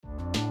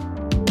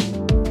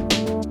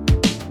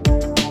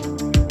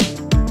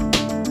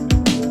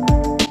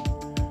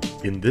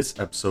In this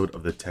episode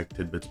of the Tech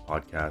Tidbits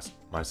podcast,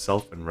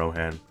 myself and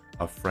Rohan,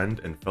 a friend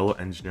and fellow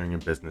engineering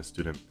and business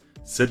student,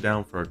 sit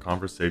down for a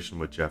conversation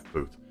with Jeff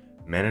Booth,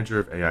 manager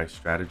of AI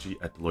strategy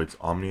at Deloitte's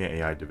Omnia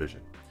AI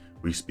division.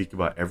 We speak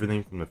about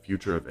everything from the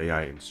future of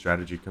AI in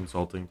strategy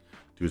consulting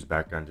to his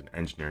background in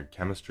engineering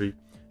chemistry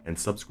and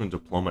subsequent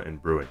diploma in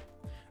brewing.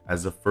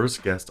 As the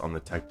first guest on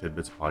the Tech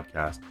Tidbits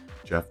podcast,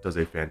 Jeff does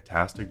a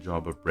fantastic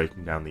job of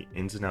breaking down the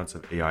ins and outs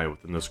of AI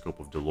within the scope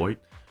of Deloitte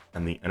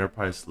and the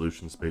enterprise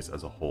solution space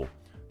as a whole,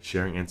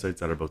 sharing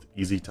insights that are both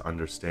easy to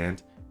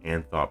understand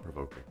and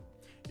thought-provoking.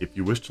 If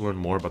you wish to learn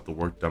more about the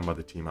work done by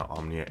the team at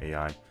Omnia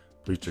AI,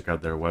 please check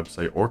out their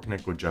website or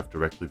connect with Jeff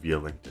directly via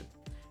LinkedIn.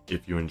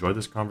 If you enjoy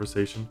this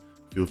conversation,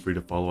 feel free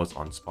to follow us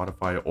on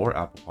Spotify or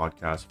Apple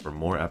Podcasts for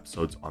more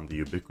episodes on the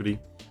ubiquity,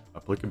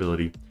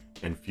 applicability,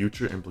 and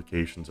future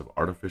implications of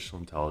artificial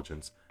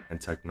intelligence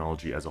and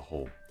technology as a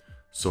whole.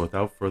 So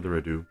without further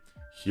ado,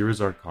 here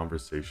is our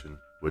conversation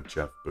with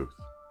Jeff Booth.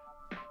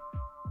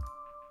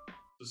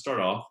 To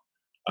start off,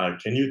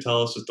 can you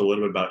tell us just a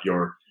little bit about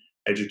your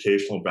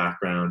educational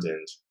background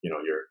and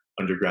your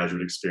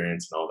undergraduate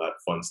experience and all that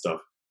fun stuff?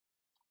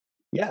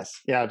 Yes,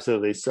 yeah,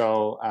 absolutely.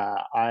 So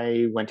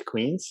I went to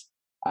Queen's,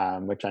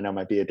 which I know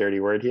might be a dirty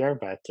word here,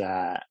 but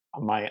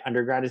my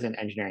undergrad is in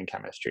engineering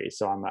chemistry.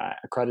 So I'm an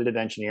accredited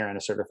engineer and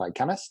a certified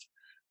chemist.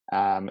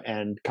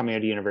 And coming out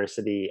of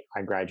university,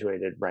 I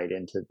graduated right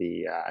into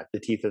the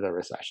teeth of the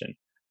recession.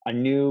 I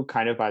knew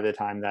kind of by the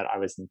time that I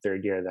was in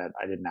third year that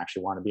I didn't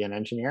actually want to be an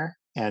engineer,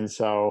 and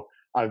so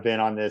I've been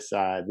on this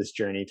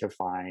journey to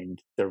find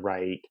the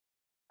right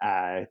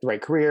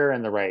career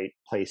and the right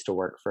place to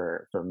work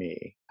for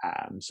me.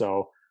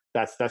 So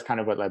that's kind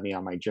of what led me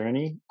on my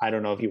journey. I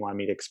don't know if you want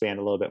me to expand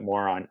a little bit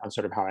more on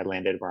sort of how I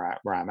landed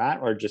where I'm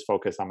at, or just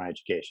focus on my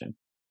education.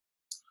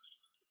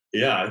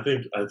 Yeah, I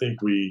think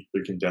we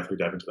can definitely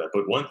dive into that.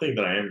 But one thing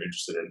that I am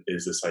interested in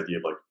is this idea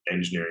of like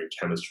engineering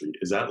chemistry.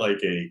 Is that like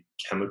a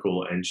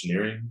chemical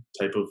engineering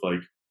type of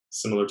like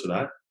similar to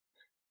that?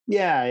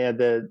 Yeah.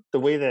 The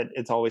way that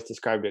it's always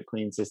described at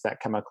Queen's is that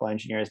chemical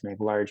engineers make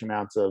large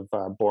amounts of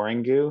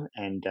boring goo,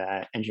 and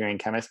engineering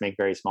chemists make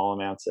very small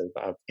amounts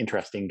of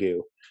interesting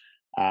goo.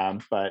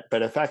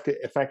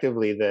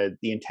 Effectively, the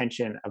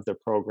intention of the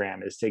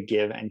program is to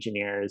give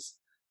engineers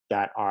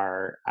that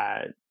are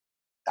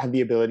have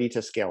the ability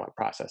to scale up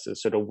processes.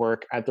 So to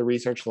work at the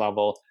research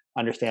level,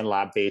 understand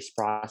lab-based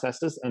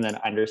processes, and then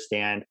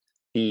understand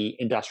the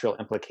industrial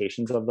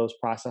implications of those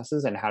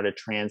processes and how to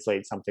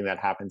translate something that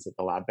happens at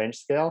the lab bench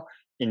scale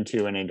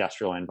into an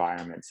industrial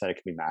environment so that it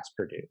can be mass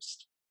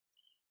produced.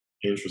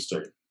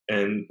 Interesting.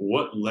 And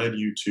what led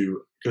you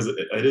to, because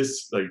it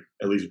is like,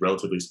 at least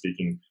relatively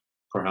speaking,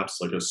 perhaps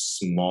like a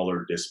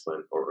smaller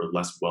discipline or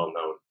less well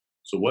known.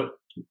 So what,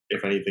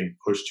 if anything,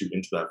 pushed you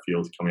into that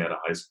field coming out of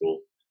high school?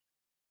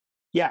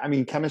 Yeah, I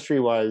mean, chemistry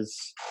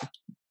was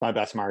my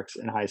best marks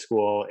in high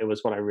school. It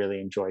was what I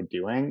really enjoyed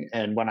doing.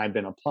 And when I'd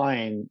been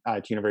applying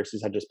to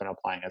universities, I'd just been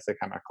applying as a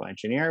chemical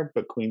engineer,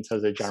 but Queen's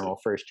has a general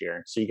first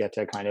year. So you get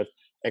to kind of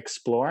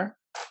explore,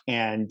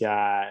 and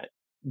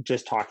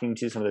just talking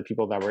to some of the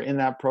people that were in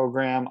that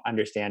program,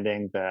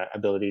 understanding the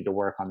ability to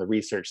work on the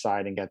research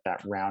side and get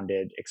that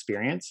rounded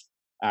experience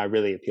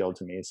really appealed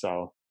to me.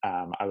 So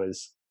I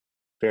was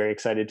very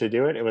excited to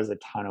do it. It was a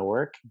ton of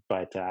work,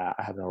 but I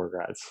have no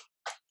regrets.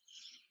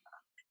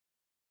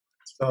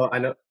 So I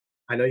know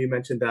you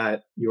mentioned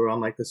that you were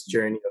on like this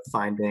journey of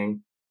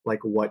finding like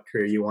what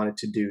career you wanted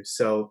to do.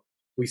 So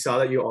we saw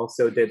that you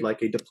also did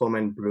like a diploma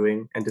in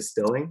brewing and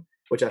distilling,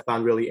 which I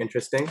found really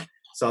interesting.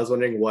 So I was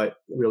wondering what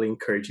really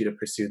encouraged you to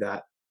pursue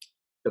that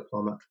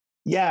diploma.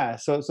 Yeah,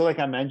 so like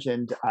I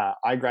mentioned,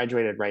 I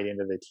graduated right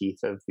into the teeth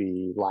of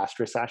the last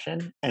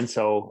recession, and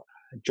so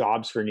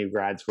jobs for new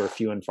grads were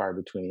few and far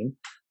between.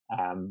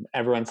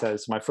 Everyone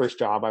says my first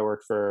job, I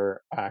worked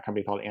for a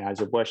company called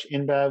Anheuser-Busch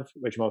InBev,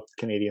 which most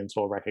Canadians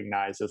will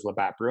recognize as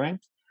Labatt Brewing.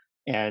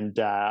 And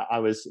I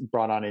was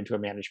brought on into a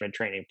management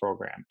training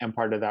program. And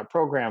part of that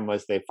program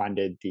was they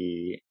funded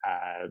the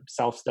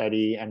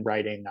self-study and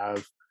writing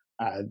of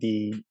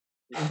the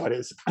what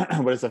is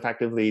what is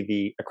effectively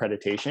the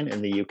accreditation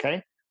in the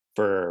UK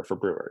for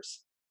brewers.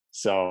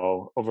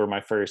 So over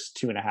my first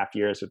 2.5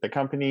 years with the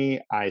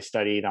company, I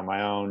studied on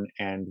my own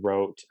and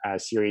wrote a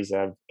series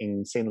of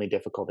insanely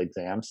difficult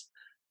exams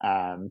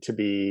to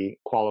be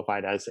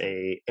qualified as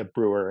a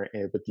brewer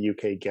with the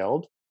UK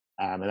Guild.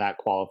 And that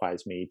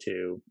qualifies me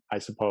to, I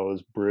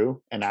suppose,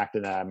 brew and act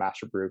in a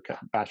master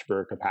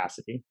brewer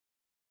capacity.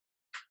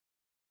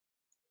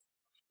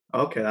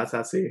 Okay, that's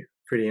actually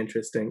pretty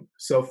interesting.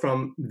 So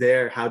from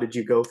there, how did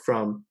you go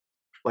from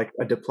like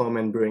a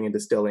diploma in brewing and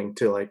distilling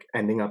to like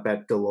ending up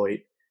at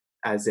Deloitte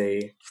as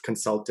a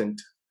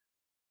consultant?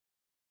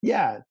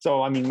 Yeah.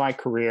 So, I mean, my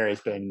career has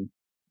been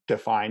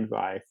defined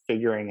by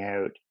figuring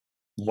out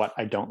what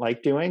I don't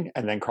like doing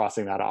and then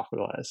crossing that off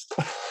the list.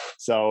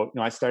 So,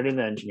 I started in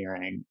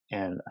engineering,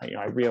 and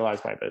I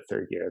realized by about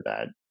third year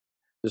that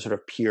the sort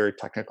of pure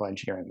technical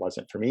engineering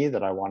wasn't for me,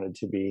 that I wanted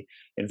to be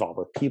involved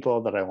with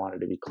people, that I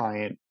wanted to be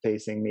client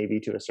facing maybe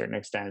to a certain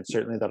extent,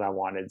 certainly that I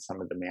wanted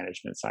some of the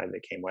management side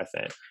that came with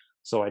it.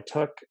 So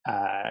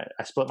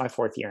I split my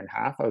fourth year in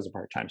half. I was a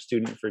part-time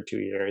student for 2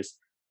 years,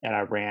 and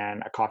I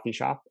ran a coffee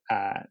shop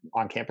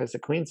on campus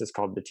at Queens. It's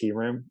called the Tea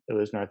Room. It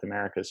was North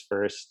America's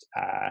first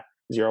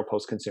zero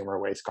post-consumer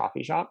waste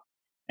coffee shop.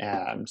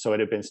 So it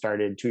had been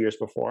started 2 years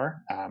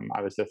before.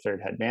 I was the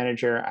third head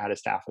manager. I had a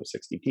staff of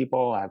 60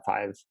 people. I had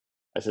 5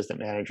 assistant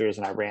managers,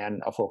 and I ran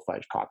a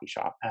full-fledged coffee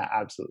shop, and I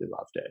absolutely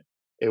loved it.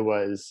 It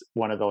was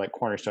one of the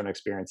cornerstone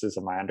experiences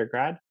of my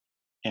undergrad.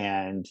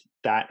 And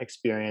that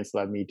experience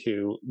led me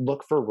to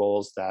look for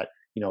roles that,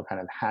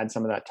 kind of had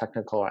some of that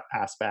technical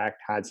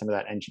aspect, had some of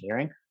that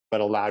engineering,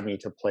 but allowed me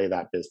to play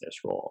that business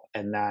role.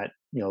 And that,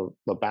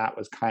 Labatt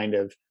was kind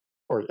of,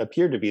 or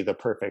appeared to be, the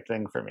perfect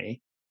thing for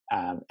me.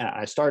 And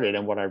I started,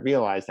 and what I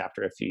realized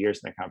after a few years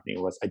in the company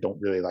was I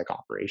don't really like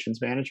operations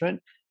management,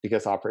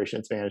 because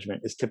operations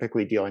management is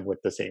typically dealing with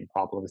the same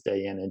problems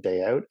day in and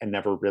day out and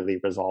never really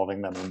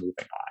resolving them and moving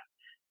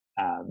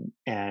on.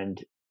 And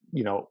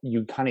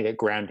you kind of get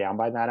ground down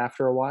by that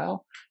after a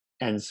while.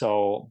 And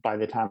so by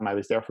the time I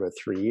was there for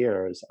 3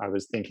 years, I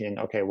was thinking,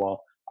 okay,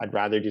 well, I'd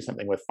rather do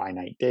something with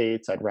finite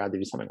dates. I'd rather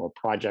do something more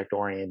project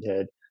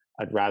oriented.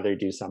 I'd rather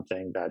do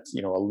something that's,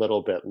 a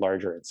little bit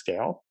larger in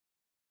scale.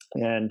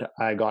 And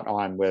I got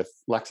on with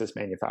Lexus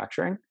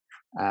Manufacturing.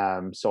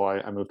 So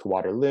I moved to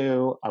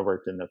Waterloo. I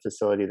worked in the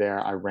facility there.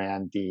 I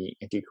ran the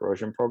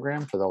anti-corrosion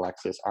program for the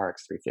Lexus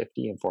RX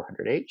 350 and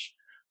 400h.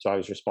 So I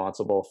was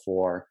responsible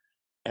for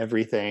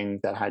everything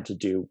that had to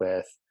do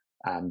with,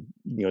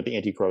 the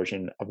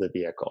anti-corrosion of the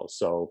vehicle.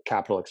 So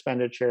capital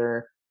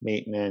expenditure,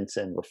 maintenance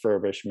and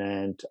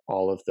refurbishment,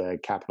 all of the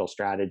capital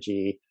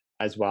strategy,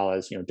 as well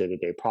as,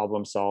 day-to-day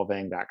problem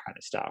solving, that kind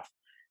of stuff.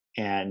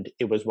 And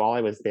it was while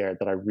I was there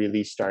that I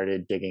really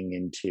started digging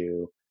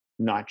into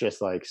not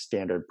just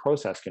standard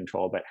process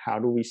control, but how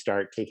do we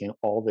start taking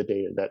all the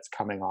data that's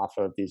coming off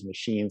of these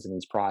machines and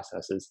these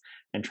processes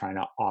and trying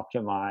to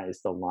optimize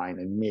the line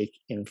and make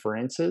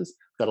inferences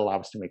that allow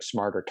us to make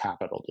smarter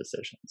capital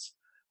decisions.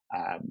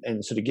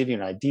 And so to give you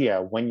an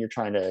idea, when you're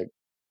trying to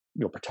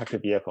protect a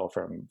vehicle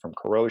from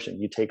corrosion,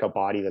 you take a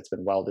body that's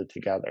been welded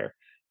together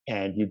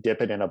and you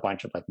dip it in a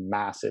bunch of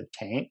massive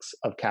tanks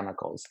of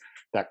chemicals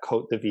that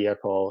coat the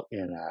vehicle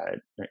in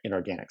an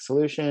inorganic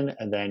solution,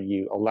 and then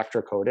you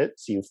electrocoat it.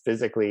 So you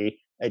physically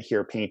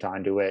adhere paint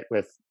onto it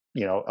with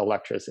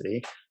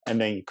electricity,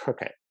 and then you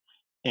cook it.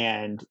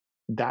 And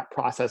that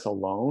process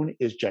alone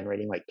is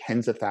generating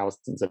tens of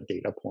thousands of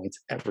data points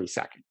every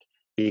second,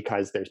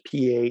 because there's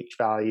pH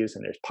values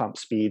and there's pump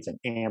speeds and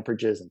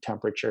amperages and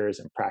temperatures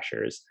and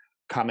pressures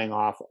coming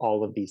off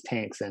all of these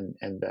tanks and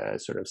the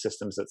sort of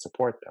systems that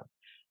support them.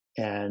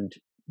 And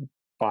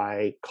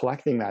by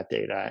collecting that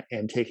data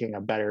and taking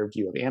a better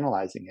view of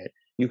analyzing it,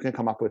 you can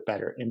come up with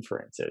better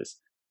inferences,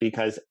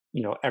 because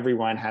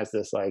everyone has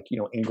this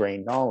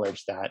ingrained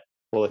knowledge that,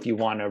 well, if you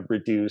want to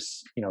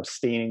reduce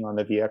staining on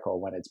the vehicle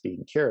when it's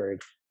being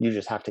cured, you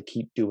just have to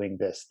keep doing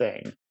this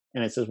thing.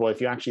 And it says, well, if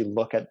you actually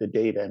look at the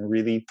data and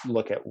really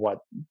look at what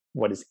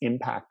is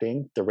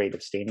impacting the rate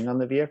of staining on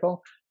the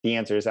vehicle, the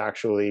answer is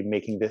actually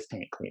making this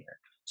tank cleaner.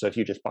 So if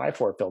you just buy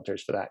 4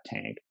 filters for that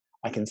tank,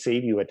 I can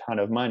save you a ton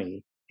of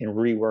money and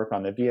rework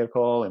on the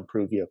vehicle,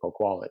 improve vehicle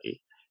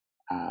quality.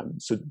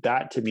 So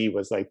that to me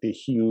was the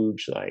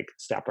huge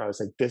step where I was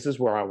like, this is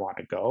where I want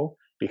to go,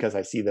 because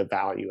I see the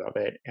value of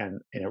it and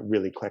it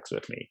really clicks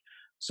with me.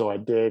 So I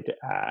did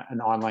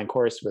an online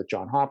course with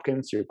Johns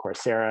Hopkins through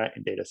Coursera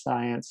in data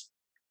science.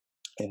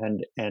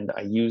 And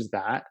I used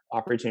that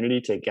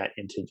opportunity to get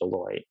into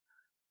Deloitte.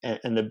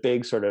 And the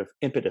big sort of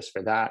impetus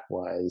for that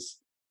was,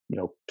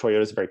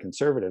 Toyota is a very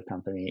conservative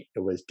company. It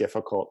was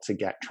difficult to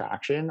get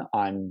traction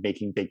on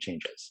making big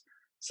changes.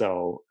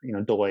 So,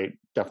 Deloitte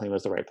definitely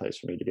was the right place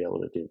for me to be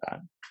able to do that.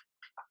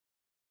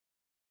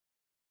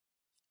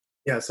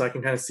 Yeah, so I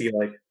can kind of see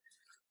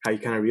how you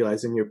kind of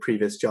realize in your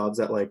previous jobs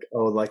that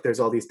there's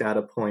all these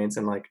data points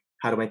and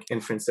how to make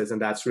inferences,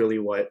 and that's really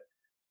what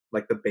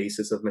the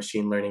basis of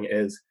machine learning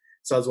is.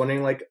 So I was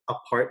wondering,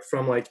 apart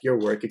from your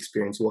work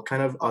experience, what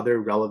kind of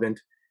other relevant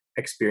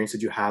experience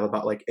did you have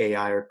about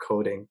AI or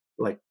coding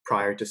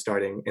prior to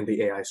starting in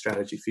the AI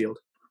strategy field?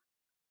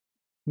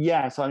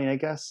 Yeah, so I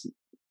guess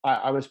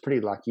I was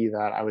pretty lucky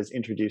that I was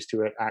introduced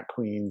to it at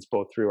Queens,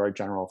 both through our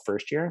general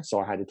first year. So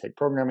I had to take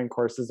programming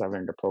courses. I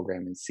learned to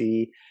program in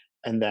C.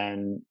 And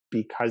then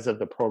because of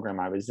the program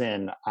I was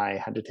in, I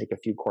had to take a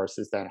few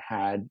courses that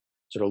had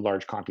sort of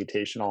large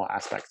computational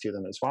aspects to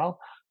them as well.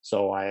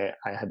 So I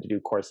had to do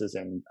courses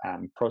in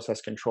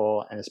process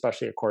control, and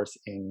especially a course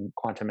in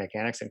quantum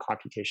mechanics and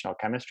computational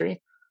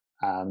chemistry.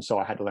 So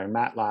I had to learn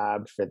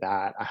MATLAB for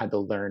that. I had to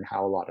learn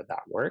how a lot of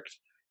that worked.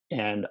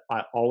 And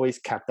I always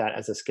kept that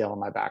as a skill in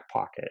my back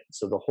pocket.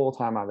 So the whole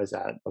time I was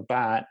at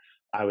Labatt,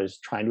 I was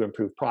trying to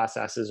improve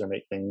processes or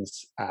make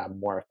things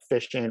more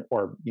efficient,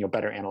 or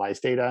better analyze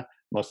data,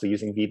 mostly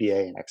using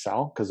VBA and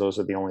Excel, because those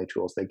are the only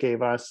tools they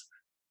gave us.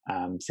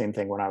 Same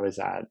thing when I was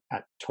at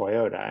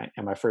Toyota.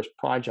 And my first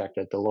project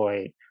at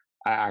Deloitte,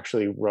 I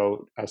actually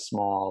wrote a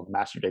small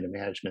master data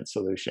management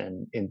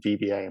solution in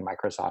VBA and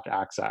Microsoft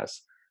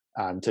Access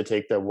to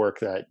take the work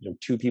that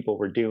two people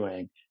were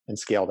doing and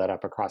scale that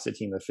up across a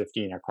team of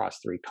 15 across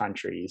 3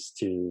 countries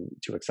to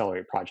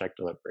accelerate project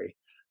delivery.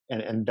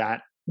 And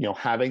that,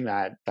 having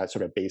that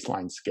sort of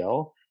baseline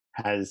skill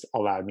has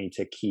allowed me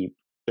to keep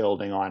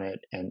building on it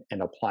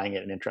and applying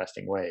it in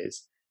interesting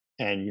ways.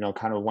 And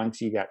kind of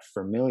once you get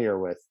familiar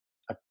with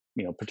a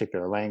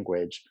particular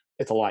language,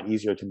 it's a lot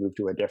easier to move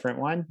to a different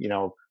one.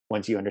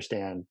 Once you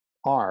understand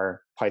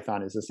R,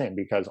 Python is the same,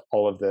 because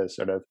all of the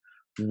sort of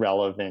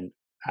relevant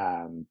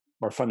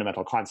or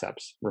fundamental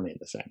concepts remain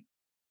the same.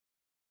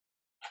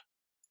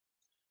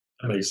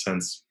 That makes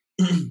sense.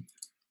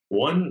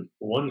 One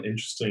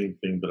interesting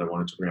thing that I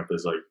wanted to bring up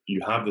is, like,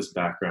 you have this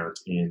background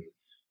in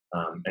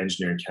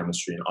engineering,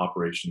 chemistry, and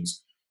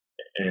operations,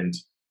 and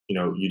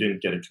you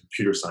didn't get a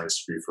computer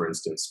science degree, for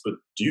instance. But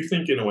do you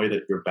think, in a way,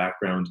 that your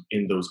background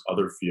in those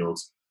other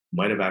fields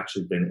might have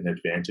actually been an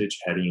advantage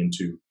heading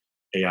into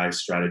AI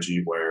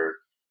strategy, where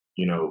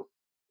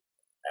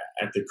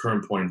at the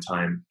current point in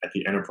time, at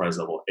the enterprise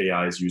level,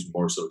 AI is used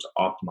more so to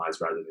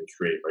optimize rather than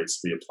create, right? So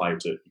we apply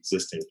to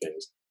existing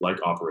things like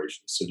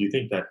operations. So do you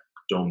think that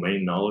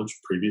domain knowledge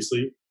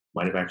previously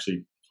might have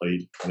actually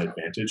played an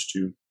advantage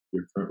to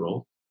your current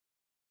role?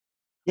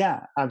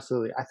 Yeah,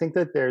 absolutely. I think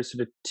that there's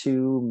sort of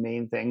 2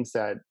 main things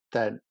that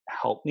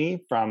help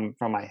me from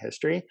my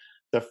history.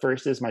 The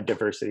first is my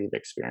diversity of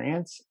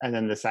experience, and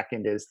then the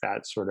second is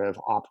that sort of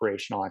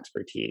operational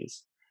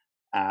expertise.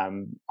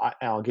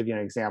 I'll give you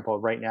an example.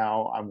 Right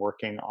now, I'm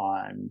working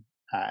on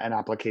an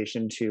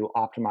application to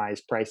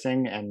optimize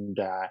pricing and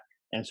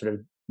sort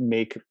of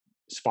make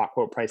spot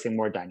quote pricing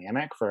more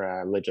dynamic for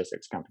a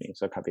logistics company,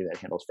 so a company that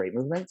handles freight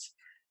movements.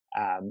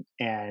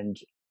 And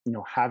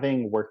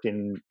having worked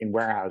in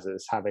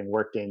warehouses, having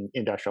worked in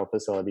industrial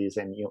facilities,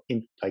 and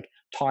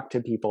talk to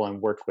people and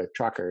work with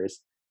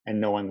truckers, and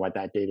knowing what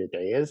that day to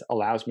day is,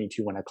 allows me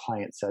to, when a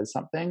client says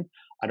something,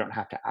 I don't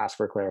have to ask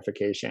for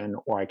clarification,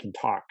 or I can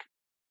talk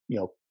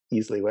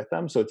easily with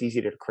them. So it's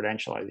easy to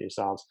credentialize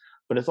yourselves,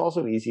 but it's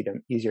also easier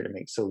to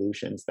make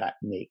solutions that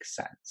make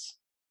sense.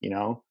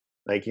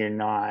 Like, you're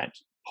not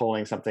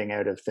pulling something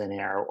out of thin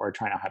air or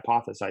trying to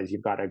hypothesize.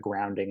 You've got a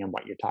grounding in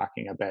what you're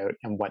talking about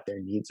and what their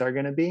needs are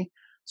going to be.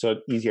 So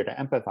it's easier to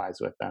empathize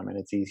with them, and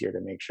it's easier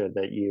to make sure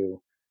that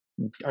you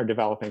are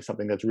developing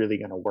something that's really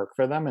going to work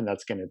for them and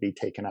that's going to be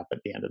taken up at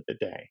the end of the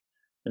day.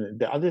 And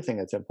the other thing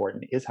that's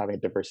important is having a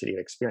diversity of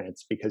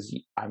experience, because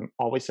I'm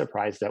always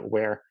surprised at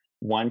where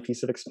one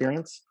piece of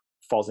experience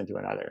falls into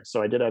another.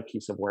 So I did a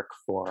piece of work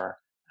for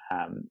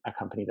a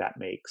company that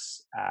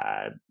makes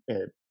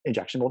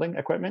injection molding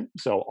equipment.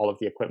 So all of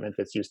the equipment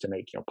that's used to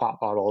make pop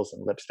bottles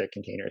and lipstick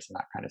containers and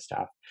that kind of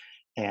stuff.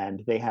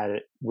 And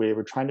we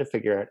were trying to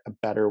figure out a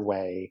better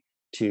way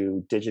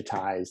to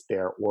digitize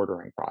their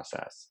ordering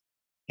process.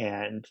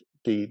 And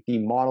the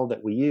model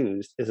that we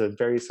used is a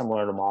very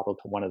similar model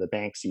to one of the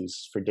banks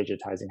use for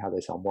digitizing how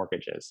they sell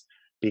mortgages,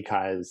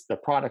 because the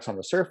products on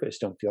the surface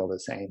don't feel the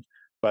same.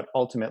 But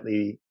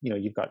ultimately,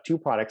 you've got 2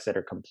 products that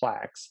are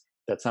complex,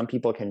 that some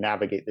people can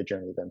navigate the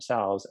journey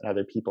themselves and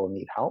other people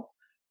need help,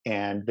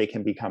 and they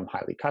can become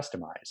highly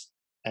customized.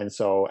 And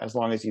so as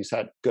long as you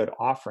set good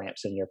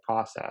off-ramps in your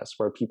process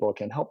where people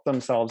can help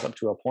themselves up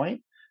to a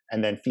point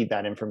and then feed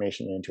that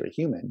information into a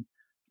human,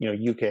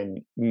 you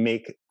can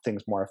make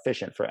things more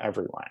efficient for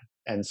everyone.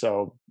 And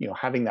so,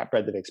 having that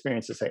breadth of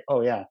experience to say,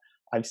 oh yeah,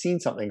 I've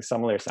seen something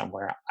similar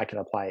somewhere, I can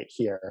apply it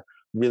here,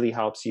 really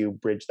helps you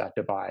bridge that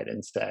divide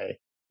and say,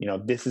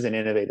 this is an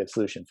innovative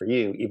solution for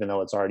you, even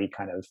though it's already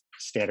kind of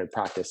standard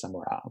practice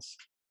somewhere else.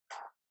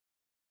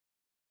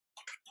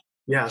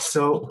 Yeah.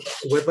 So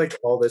with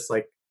all this,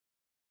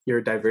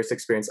 your diverse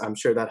experience, I'm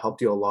sure that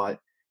helped you a lot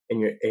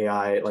in your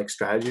AI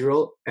strategy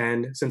role.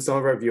 And since some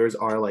of our viewers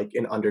are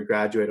in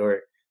undergraduate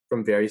or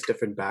from various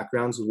different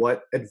backgrounds,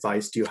 what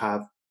advice do you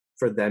have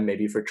for them,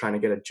 maybe for trying to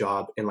get a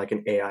job in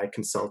an AI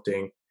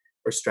consulting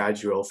or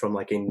strategy role from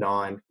a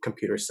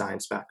non-computer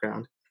science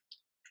background?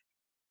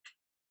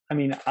 I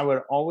mean, I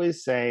would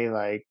always say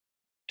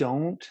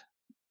don't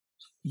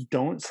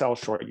sell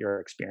short your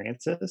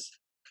experiences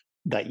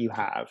that you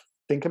have.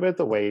 Think about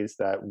the ways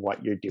that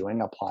what you're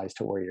doing applies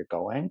to where you're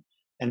going,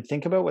 and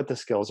think about what the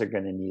skills are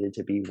going to need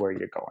to be where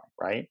you're going,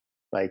 right?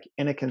 Like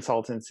in a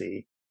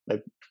consultancy,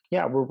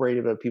 yeah, we're worried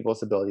about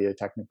people's ability to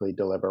technically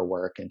deliver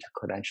work and to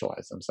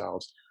credentialize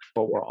themselves,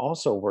 but we're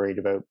also worried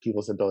about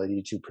people's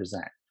ability to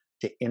present,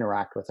 to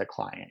interact with a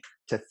client,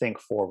 to think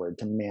forward,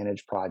 to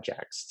manage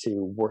projects,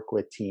 to work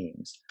with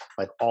teams.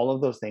 All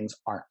of those things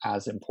are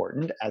as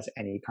important as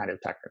any kind of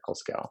technical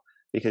skill,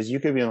 because you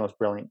could be the most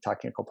brilliant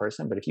technical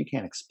person, but if you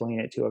can't explain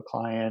it to a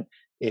client,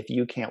 if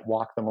you can't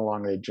walk them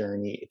along the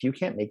journey, if you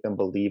can't make them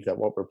believe that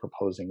what we're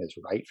proposing is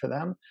right for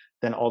them,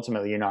 then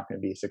ultimately you're not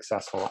going to be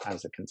successful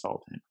as a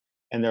consultant.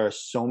 And there are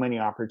so many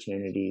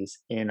opportunities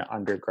in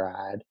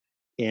undergrad,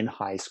 in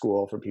high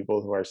school, for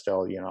people who are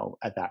still,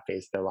 at that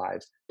phase of their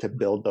lives, to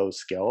build those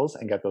skills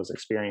and get those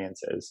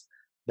experiences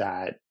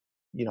that,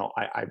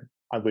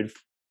 I would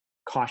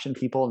caution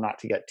people not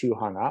to get too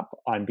hung up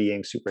on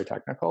being super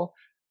technical,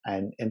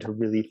 and to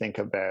really think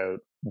about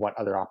what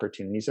other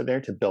opportunities are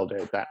there to build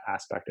out that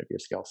aspect of your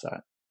skill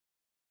set.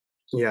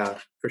 Yeah,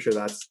 for sure.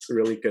 That's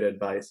really good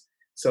advice.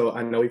 So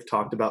I know we've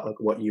talked about like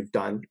what you've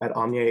done at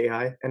Omnia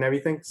AI and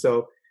everything.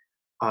 So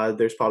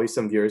there's probably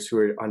some viewers who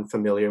are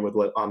unfamiliar with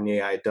what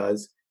Omnia AI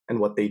does and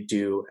what they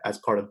do as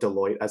part of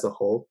Deloitte as a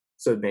whole.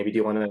 So maybe do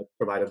you want to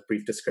provide a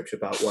brief description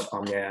about what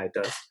Omnia AI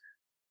does?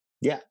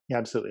 Yeah,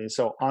 absolutely.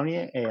 So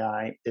Omnia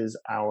AI is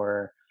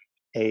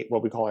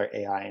what we call our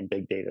AI and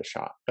big data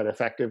shop. But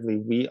effectively,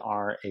 we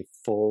are a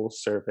full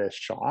service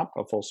shop,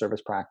 a full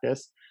service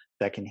practice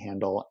that can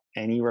handle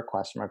any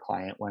request from a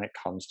client when it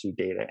comes to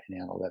data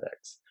and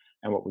analytics.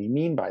 And what we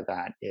mean by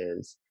that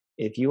is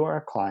if you are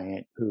a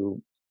client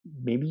who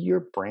maybe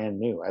you're brand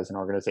new as an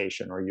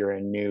organization, or you're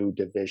a new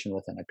division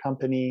within a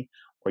company,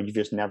 or you've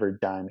just never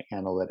done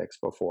analytics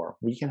before,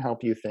 we can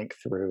help you think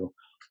through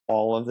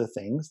all of the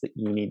things that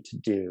you need to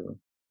do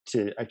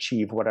to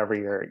achieve whatever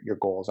your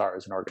goals are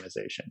as an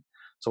organization.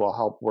 So I'll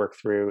help work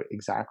through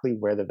exactly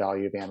where the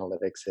value of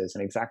analytics is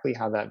and exactly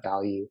how that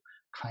value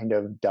kind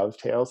of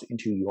dovetails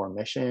into your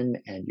mission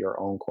and your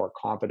own core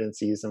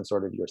competencies and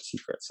sort of your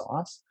secret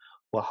sauce.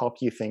 Will help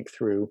you think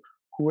through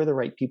who are the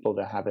right people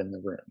to have in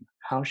the room?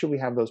 How should we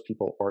have those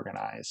people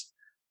organized?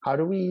 How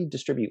do we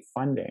distribute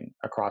funding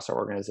across our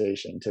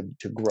organization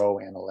to grow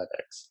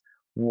analytics?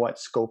 What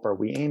scope are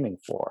we aiming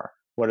for?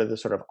 What are the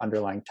sort of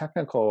underlying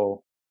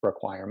technical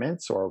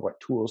requirements, or what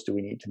tools do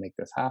we need to make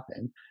this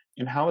happen?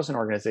 And how, as an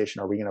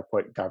organization, are we going to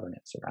put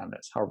governance around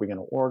this? How are we going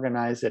to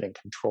organize it and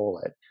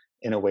control it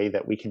in a way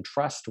that we can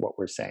trust what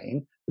we're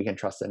saying? We can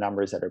trust the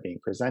numbers that are being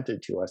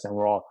presented to us, and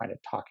we're all kind of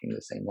talking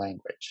the same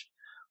language.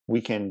 We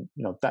can,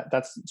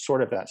 that's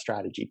sort of that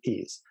strategy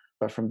piece.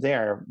 But from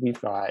there, we've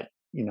got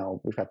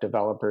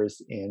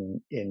developers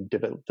in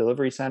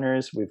delivery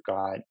centers. We've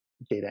got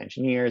data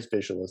engineers,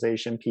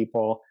 visualization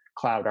people,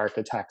 cloud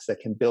architects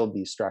that can build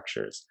these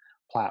structures,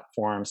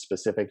 platforms,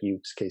 specific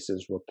use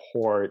cases,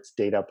 reports,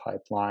 data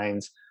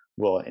pipelines.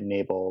 We'll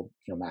enable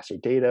master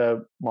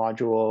data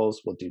modules.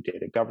 We'll do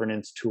data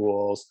governance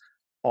tools.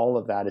 All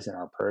of that is in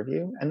our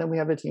purview. And then we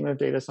have a team of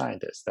data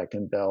scientists that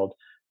can build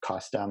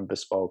custom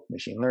bespoke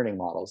machine learning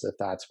models. If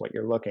that's what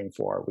you're looking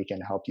for, we can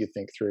help you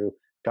think through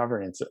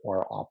governance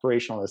or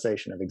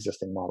operationalization of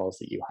existing models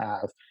that you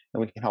have,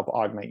 and we can help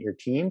augment your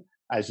team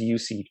as you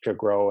seek to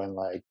grow and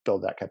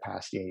build that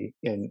capacity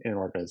in an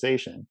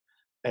organization.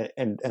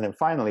 And then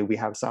finally, we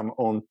have some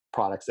own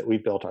products that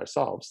we've built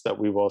ourselves that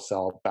we will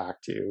sell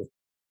back to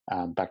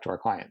our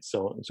clients.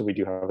 So we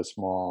do have a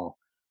small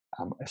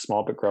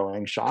but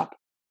growing shop.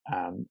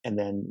 And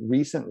then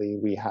recently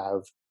we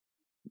have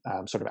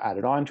sort of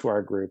added on to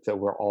our group that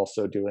we're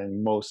also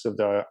doing most of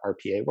the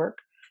RPA work.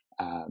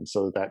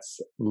 So that's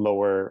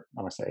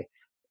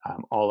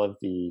all of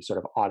the sort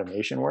of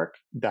automation work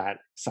that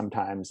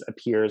sometimes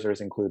appears or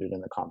is included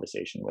in the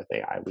conversation with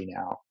AI. We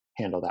now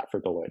handle that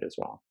for Deloitte as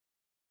well.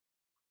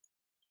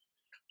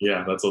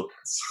 Yeah,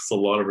 it's a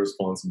lot of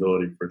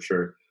responsibility for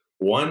sure.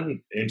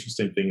 One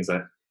interesting thing is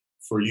that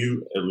for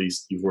you, at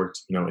least, you've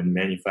worked, in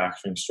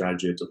manufacturing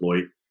strategy at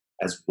Deloitte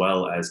as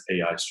well as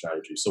AI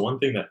strategy. So one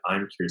thing that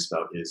I'm curious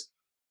about is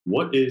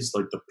what is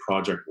the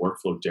project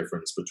workflow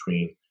difference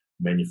between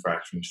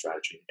manufacturing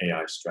strategy and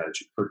AI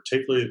strategy,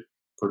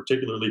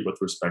 particularly with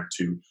respect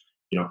to,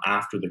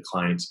 after the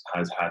client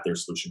has had their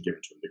solution given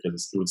to them,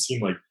 because it would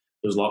seem like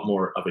there's a lot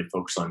more of a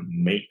focus on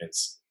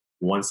maintenance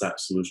once that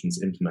solution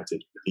is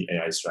implemented with the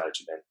AI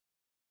strategy than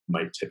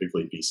might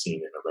typically be seen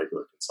in a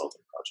regular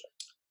consulting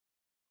project.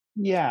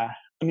 Yeah.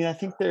 I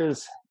think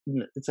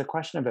it's a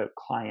question about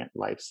client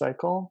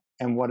lifecycle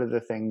and what are the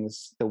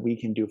things that we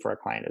can do for a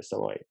client as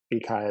Deloitte.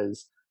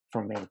 Because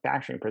from a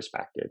manufacturing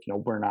perspective,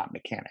 we're not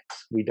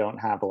mechanics. We don't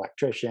have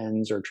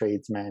electricians or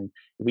tradesmen.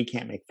 We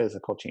can't make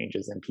physical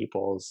changes in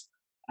people's,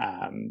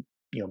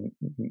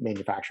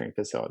 manufacturing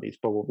facilities.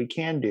 But what we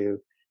can do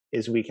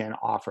is we can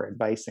offer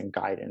advice and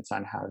guidance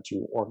on how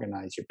to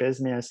organize your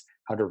business,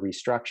 how to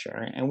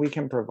restructure, and we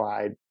can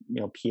provide,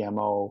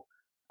 PMO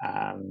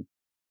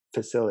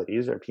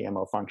facilities or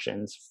PMO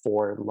functions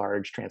for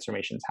large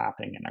transformations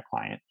happening in a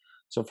client.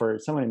 So for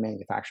someone in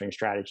manufacturing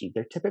strategy,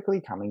 they're typically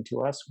coming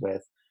to us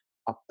with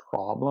a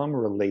problem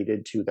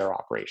related to their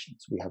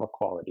operations. We have a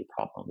quality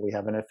problem. We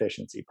have an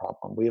efficiency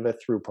problem. We have a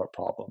throughput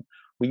problem.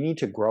 We need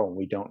to grow, and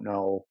we don't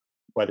know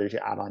whether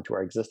to add on to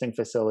our existing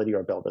facility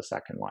or build a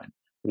second one.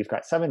 We've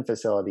got 7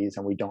 facilities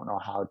and we don't know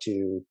how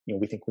to,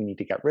 we think we need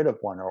to get rid of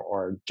one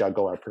or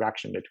juggle our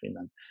production between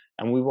them.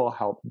 And we will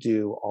help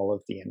do all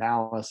of the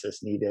analysis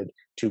needed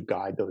to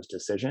guide those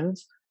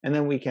decisions. And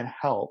then we can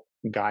help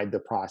guide the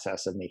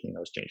process of making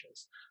those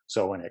changes.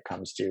 So when it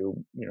comes to,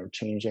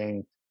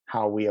 changing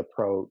how we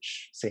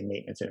approach, say,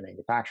 maintenance in a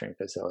manufacturing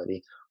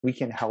facility, we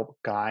can help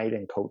guide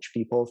and coach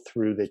people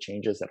through the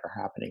changes that are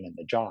happening in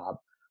the job,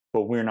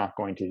 but we're not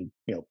going to,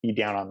 be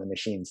down on the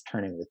machines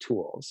turning the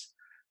tools.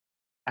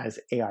 As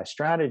AI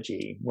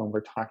strategy, when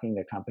we're talking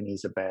to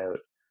companies about,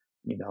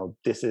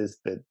 this is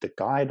the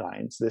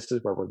guidelines, this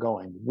is where we're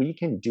going, we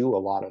can do a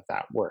lot of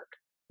that work,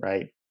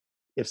 right?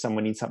 If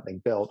someone needs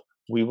something built,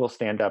 We will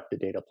stand up the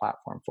data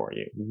platform for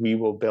you. We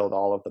will build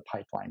all of the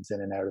pipelines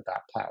in and out of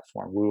that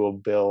platform. We will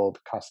build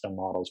custom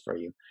models for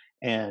you.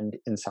 And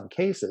in some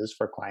cases,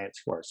 for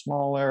clients who are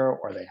smaller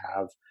or they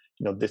have,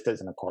 this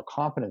isn't a core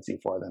competency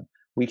for them,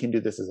 we can do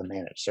this as a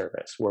managed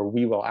service where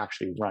we will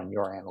actually run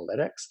your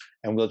analytics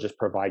and we'll just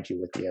provide you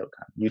with the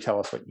outcome. You tell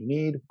us what you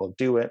need, we'll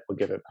do it, we'll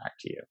give it back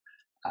to you.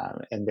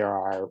 And there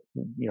are,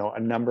 a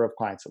number of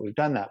clients that we've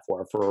done that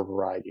for a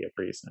variety of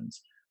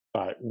reasons.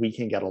 But we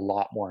can get a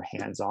lot more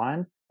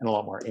hands-on and a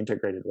lot more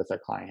integrated with a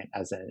client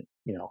as an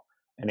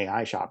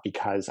AI shop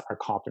because our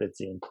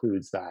competency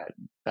includes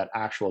that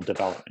actual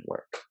development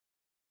work.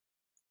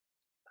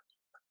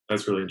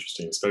 That's really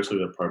interesting, especially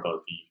the part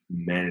about the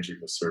managing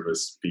the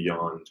service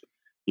beyond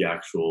the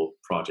actual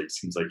project.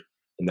 Seems like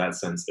in that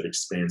sense, it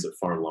expands it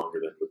far longer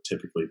than would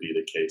typically be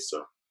the case.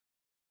 So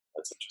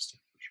that's interesting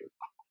for sure.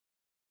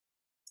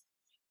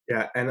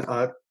 Yeah,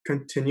 and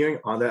continuing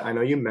on that, I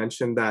know you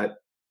mentioned that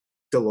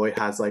Deloitte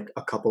has like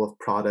a couple of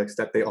products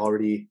that they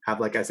already have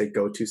like as a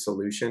go-to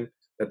solution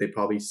that they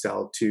probably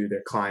sell to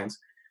their clients.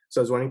 So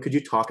I was wondering, could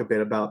you talk a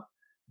bit about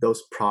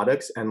those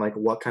products and like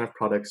what kind of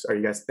products are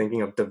you guys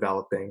thinking of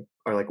developing,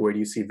 or like where do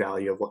you see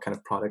value of what kind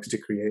of products to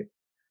create?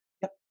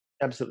 Yep,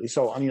 absolutely.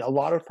 So, a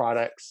lot of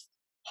products,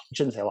 I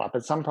shouldn't say a lot,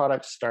 but some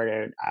products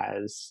started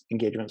as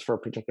engagements for a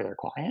particular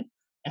client,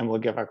 and we'll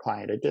give our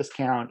client a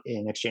discount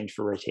in exchange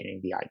for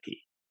retaining the IP.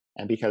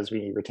 And because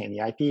we retain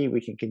the IP,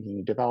 we can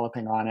continue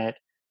developing on it,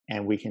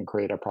 and we can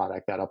create a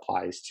product that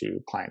applies to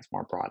clients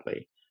more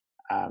broadly.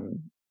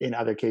 In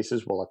other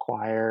cases, we'll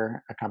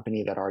acquire a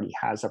company that already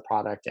has a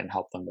product and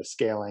help them with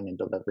scaling and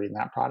delivering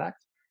that product.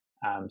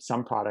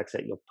 Some products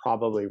that you'll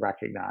probably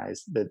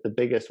recognize, the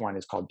biggest one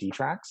is called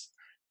DTRAX.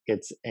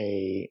 It's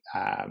a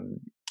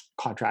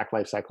contract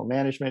lifecycle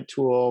management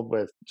tool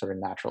with sort of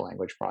natural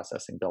language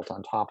processing built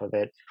on top of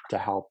it to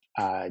help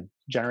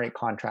generate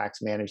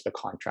contracts, manage the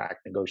contract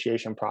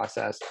negotiation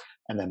process,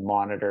 and then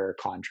monitor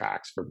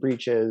contracts for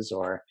breaches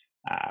or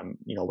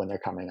when they're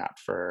coming up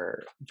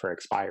for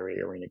expiry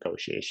or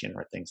renegotiation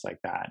or things like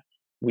that.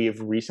 We have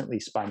recently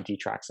spun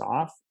DTRAX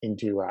off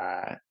into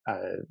a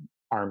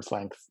arm's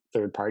length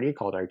third party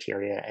called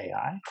Arteria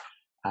AI.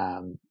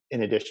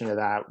 In addition to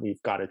that,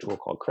 we've got a tool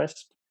called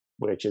CRISP,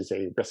 which is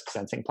a risk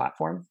sensing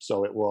platform.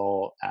 So it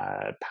will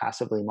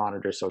passively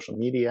monitor social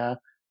media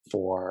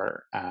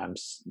for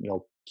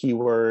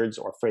keywords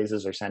or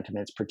phrases or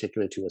sentiments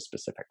particular to a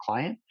specific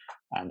client.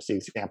 So the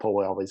example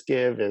we always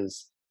give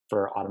is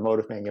for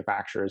automotive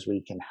manufacturers,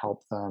 we can help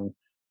them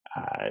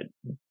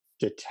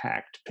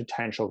detect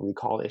potential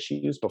recall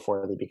issues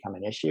before they become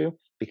an issue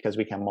because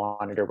we can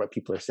monitor what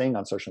people are saying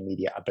on social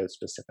media about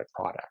specific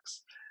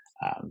products.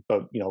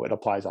 But it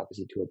applies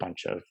obviously to a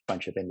bunch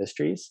of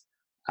industries.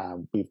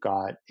 We've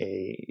got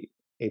a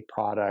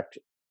product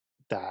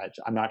that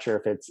I'm not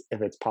sure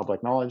if it's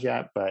public knowledge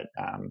yet, but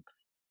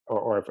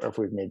or if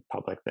we've made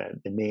public the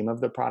name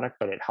of the product,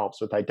 but it helps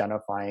with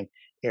identifying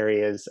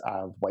areas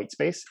of white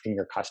space in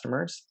your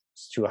customers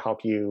to help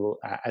you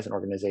as an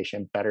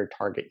organization better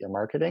target your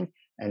marketing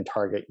and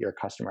target your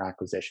customer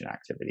acquisition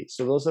activities.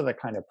 So those are the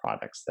kind of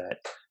products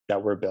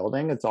that we're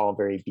building. It's all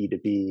very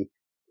B2B.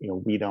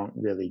 We don't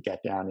really get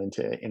down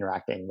into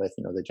interacting with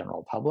the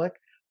general public,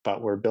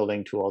 but we're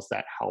building tools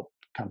that help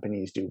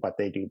companies do what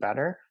they do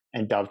better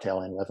and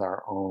dovetail in with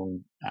our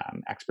own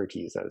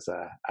expertise as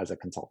a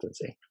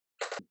consultancy.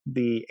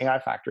 The AI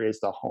Factory is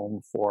the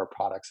home for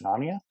products in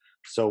Omnia.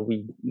 So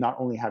we not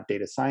only have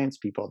data science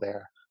people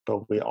there,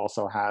 but we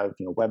also have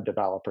web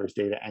developers,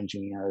 data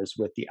engineers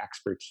with the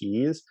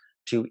expertise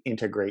to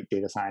integrate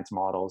data science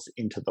models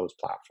into those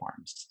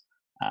platforms.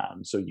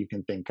 So you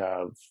can think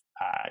of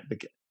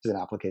there's an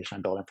application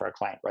I'm building for a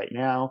client right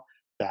now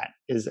that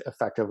is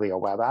effectively a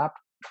web app.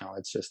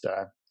 It's just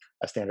a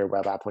standard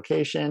web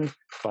application,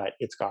 but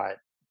it's got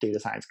data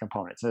science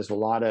components. And there's a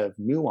lot of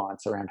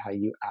nuance around how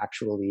you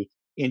actually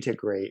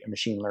integrate a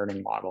machine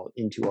learning model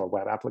into a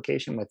web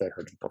application without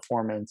hurting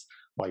performance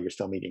while you're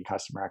still meeting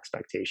customer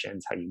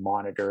expectations, how you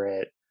monitor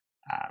it.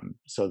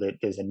 So that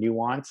there's a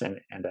nuance and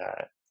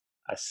a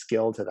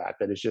skill to that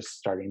is just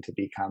starting to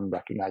become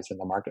recognized in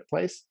the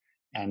marketplace.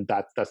 And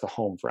that's the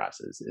home for us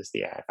is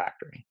the AI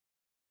Factory.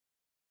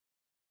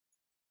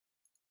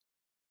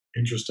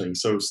 Interesting.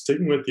 So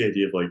sticking with the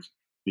idea of like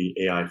the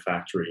AI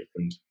Factory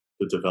and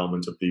the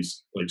development of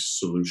these like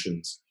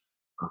solutions,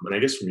 and I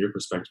guess from your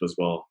perspective as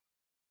well,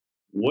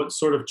 what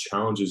sort of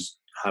challenges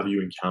have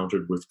you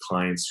encountered with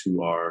clients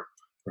who are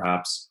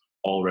perhaps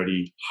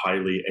already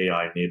highly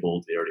AI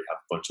enabled? They already have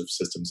a bunch of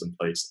systems in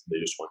place and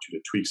they just want you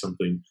to tweak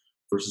something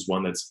versus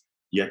one that's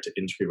yet to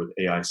integrate with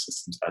AI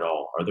systems at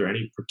all. Are there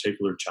any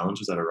particular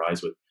challenges that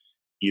arise with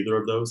either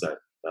of those that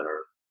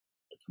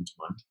come to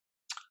mind?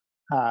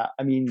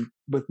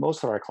 With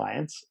most of our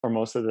clients, or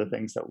most of the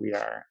things that we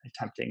are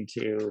attempting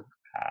to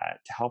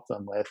help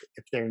them with,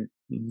 if they're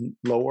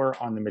lower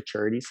on the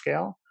maturity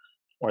scale,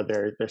 or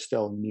they're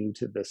still new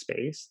to the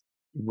space,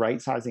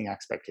 right-sizing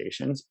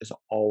expectations is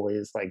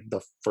always like the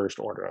first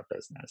order of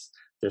business.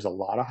 There's a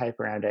lot of hype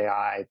around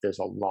AI. There's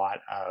a lot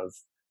of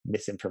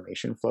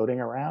misinformation floating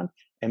around,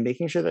 and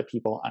making sure that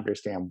people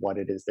understand what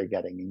it is they're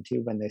getting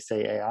into when they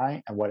say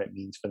AI and what it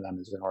means for them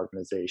as an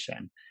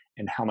organization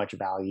and how much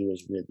value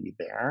is really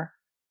there.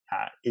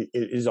 It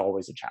is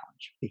always a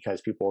challenge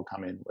because people will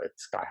come in with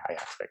sky high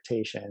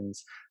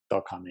expectations.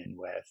 They'll come in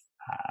with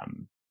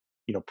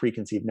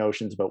preconceived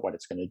notions about what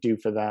it's going to do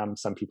for them.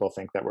 Some people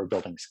think that we're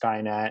building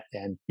Skynet,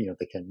 and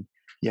they can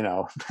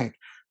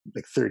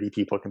like 30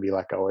 people can be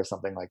let go or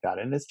something like that,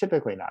 and it's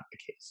typically not the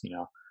case.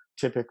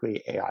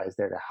 Typically AI is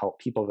there to help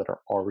people that are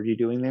already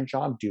doing their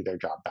job do their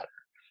job better,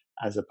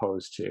 as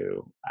opposed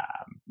to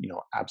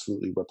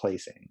absolutely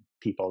replacing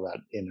people that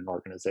in an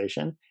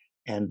organization.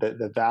 And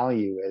the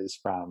value is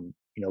from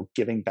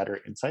giving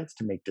better insights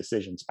to make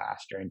decisions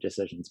faster and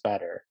decisions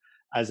better,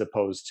 as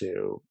opposed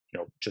to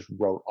just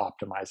rote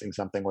optimizing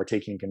something or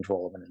taking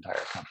control of an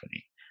entire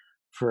company.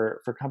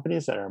 For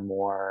companies that are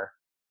more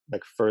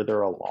like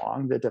further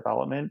along the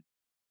development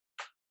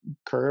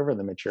curve or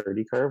the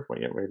maturity curve,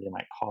 whatever you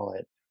might call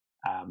it,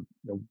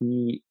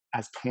 we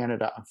as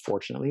Canada,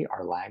 unfortunately,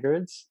 are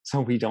laggards,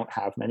 so we don't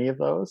have many of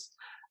those.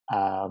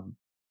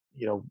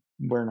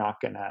 We're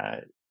not going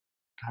to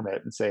come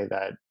out and say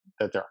that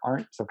there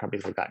aren't some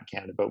companies like that in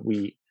Canada, but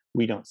we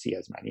don't see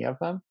as many of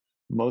them.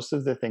 Most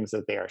of the things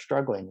that they are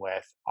struggling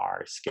with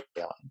are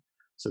scaling.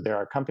 So there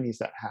are companies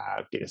that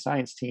have data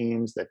science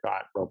teams, they've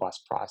got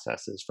robust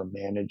processes for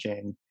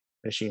managing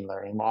machine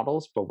learning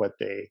models, but what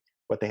they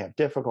have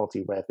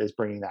difficulty with is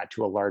bringing that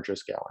to a larger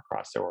scale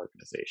across their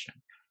organization.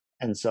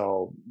 And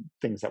so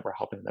things that we're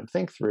helping them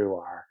think through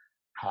are,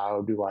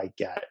 how do I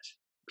get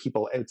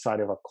people outside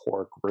of a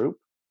core group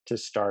to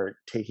start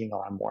taking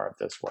on more of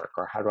this work?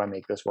 Or how do I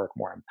make this work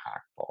more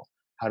impactful?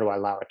 How do I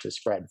allow it to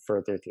spread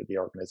further through the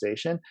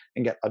organization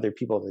and get other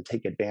people to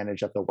take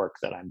advantage of the work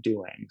that I'm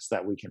doing so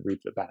that we can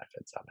reap the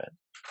benefits of it?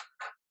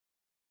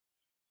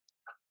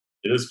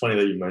 It is funny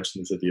that you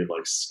mentioned this idea of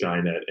like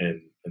Skynet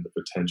and the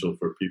potential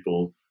for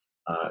people.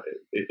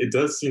 It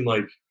does seem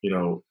like,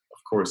 of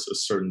course, a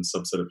certain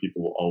subset of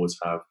people will always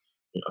have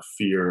a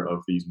fear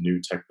of these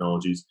new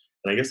technologies.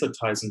 And I guess that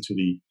ties into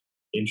the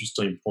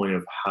interesting point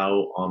of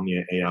how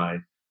Omnia AI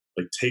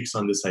takes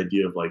on this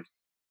idea of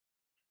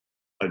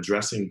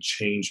addressing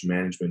change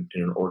management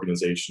in an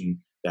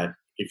organization that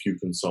if you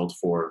consult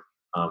for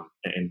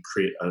and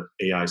create an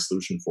AI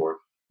solution for,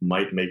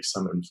 might make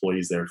some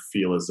employees there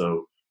feel as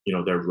though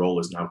their role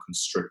is now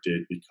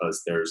constricted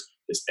because there's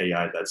this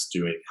AI that's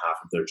doing half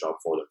of their job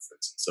for them, for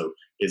instance. So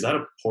is that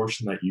a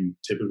portion that you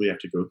typically have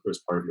to go through as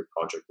part of your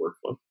project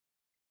workflow?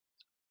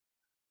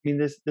 I mean,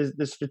 there's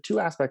the two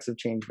aspects of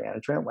change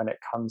management when it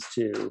comes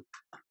to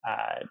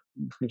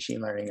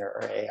machine learning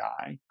or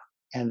AI.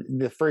 And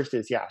the first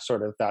is,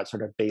 sort of that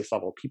sort of base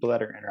level, people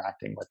that are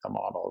interacting with the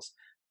models.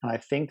 And I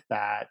think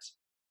that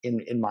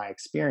in my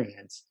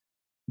experience,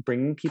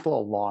 bringing people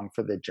along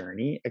for the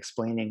journey,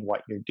 explaining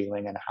what you're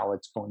doing and how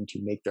it's going to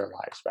make their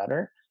lives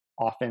better,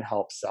 often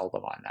helps sell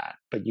them on that.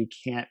 But you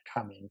can't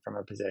come in from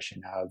a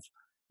position of,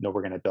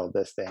 we're going to build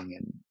this thing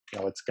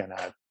and it's going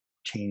to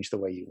change the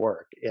way you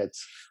work.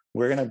 It's,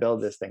 we're going to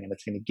build this thing and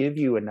it's going to give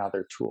you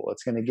another tool.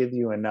 It's going to give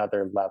you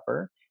another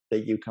lever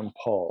that you can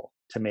pull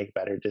to make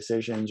better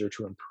decisions or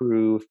to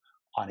improve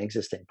on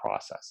existing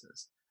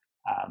processes.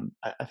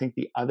 I think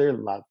the other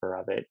lever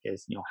of it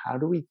is, how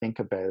do we think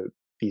about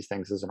these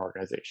things as an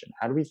organization?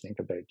 How do we think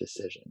about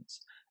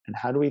decisions? And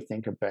how do we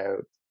think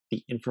about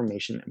the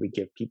information that we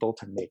give people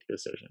to make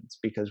decisions?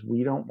 Because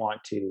we don't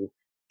want to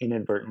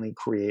inadvertently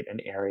create an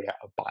area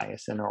of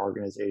bias in our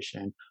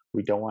organization.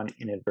 We don't want to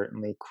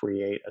inadvertently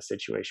create a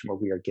situation where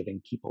we are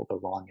giving people the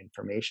wrong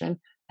information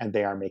and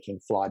they are making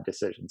flawed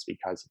decisions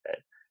because of it.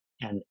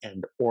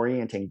 And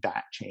orienting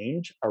that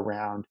change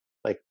around,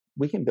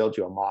 we can build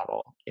you a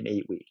model in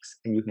 8 weeks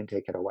and you can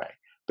take it away.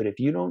 But if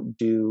you don't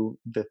do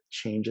the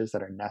changes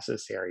that are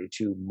necessary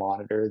to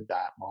monitor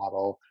that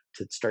model,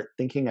 to start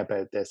thinking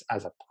about this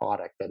as a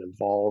product that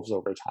evolves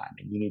over time,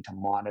 and you need to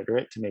monitor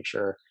it to make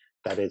sure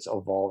that it's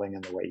evolving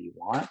in the way you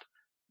want,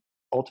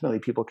 ultimately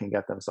people can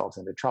get themselves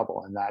into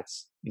trouble. And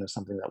that's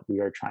something that we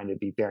are trying to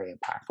be very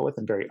impactful with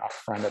and very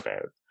upfront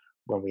about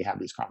when we have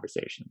these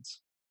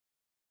conversations.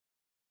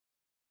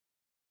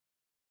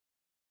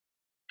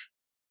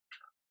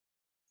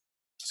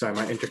 Sorry,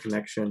 my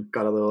interconnection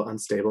got a little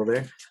unstable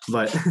there,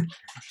 but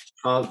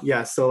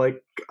so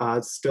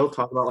still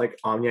talking about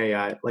Omnia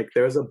AI,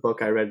 there was a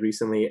book I read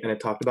recently and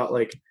it talked about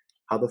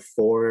how the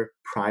 4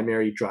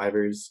 primary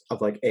drivers of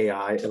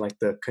AI and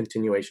the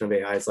continuation of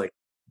AI is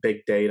big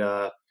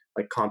data,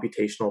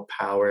 computational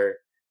power,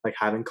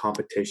 having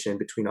competition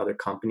between other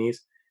companies,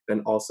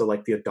 and also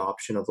the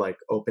adoption of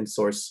open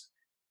source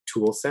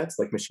tool sets,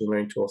 machine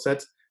learning tool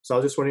sets. So I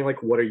was just wondering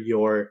what are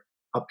your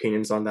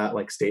opinions on that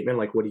statement?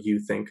 What do you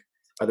think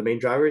are the main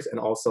drivers? And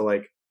also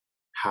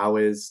how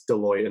is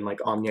Deloitte and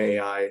Omnia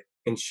AI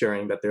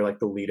ensuring that they're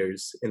the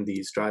leaders in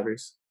these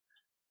drivers?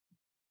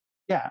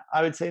 Yeah,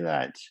 I would say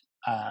that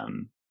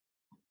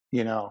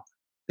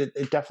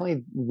it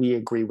definitely, we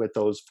agree with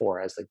those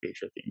 4 as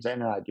major themes,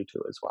 and I do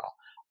too as well.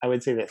 I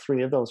would say that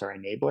 3 of those are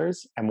enablers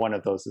and 1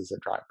 of those is a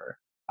driver.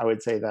 I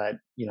would say that,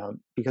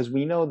 because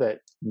we know that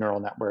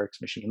neural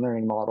networks, machine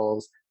learning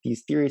models,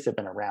 these theories have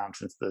been around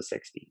since the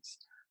 60s.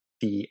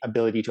 The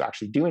ability to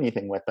actually do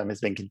anything with them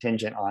has been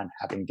contingent on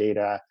having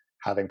data,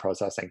 having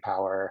processing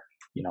power,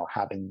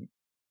 having,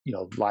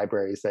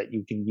 libraries that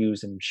you can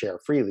use and share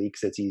freely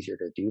because it's easier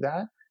to do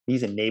that.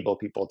 These enable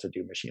people to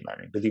do machine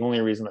learning. But the only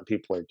reason that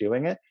people are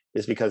doing it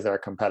is because there are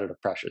competitive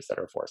pressures that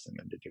are forcing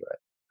them to do it.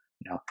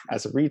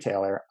 As a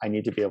retailer, I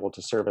need to be able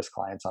to service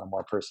clients on a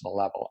more personal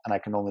level. And I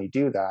can only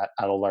do that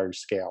at a large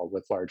scale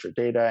with larger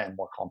data and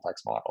more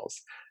complex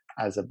models.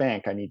 As a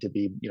bank, I need to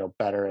be,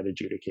 better at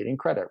adjudicating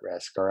credit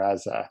risk,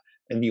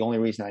 and the only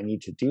reason I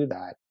need to do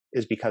that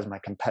is because my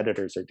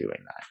competitors are doing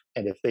that.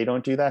 And if they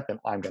don't do that, then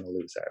I'm going to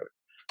lose out.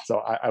 So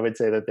I would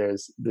say that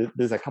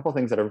there's a couple of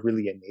things that have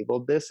really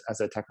enabled this as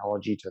a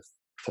technology to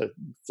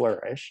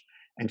flourish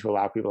and to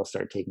allow people to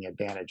start taking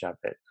advantage of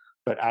it.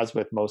 But as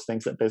with most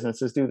things that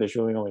businesses do, there's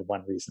really only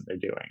one reason they're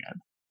doing it.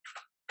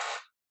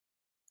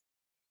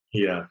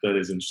 Yeah, that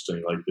is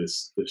interesting. Like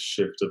this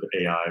shift of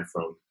AI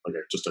from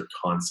just a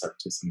concept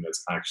to something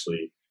that's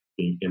actually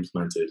being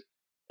implemented.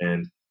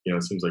 And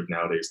it seems like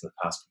nowadays in the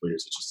past couple of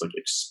years, it's just like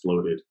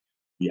exploded.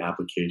 The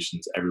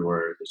applications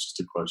everywhere. It's just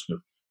a question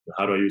of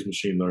how do I use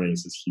machine learning?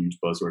 Is this huge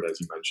buzzword, as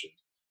you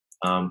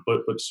mentioned.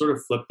 But to sort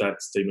of flip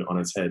that statement on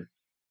its head,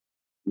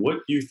 what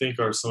do you think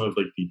are some of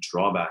the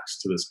drawbacks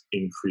to this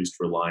increased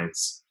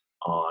reliance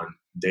on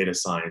data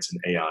science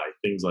and AI?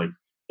 Things like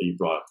that you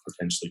brought,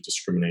 potentially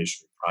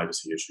discrimination,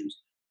 privacy issues.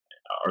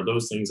 Are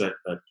those things that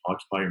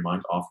occupy your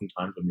mind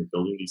oftentimes when you're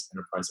building these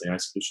enterprise AI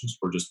solutions,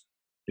 or just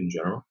in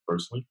general,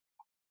 personally?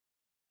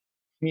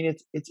 I mean,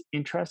 it's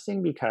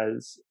interesting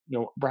because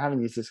we're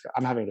having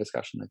I'm having a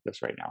discussion like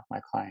this right now with my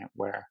client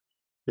where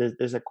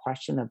there's a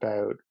question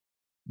about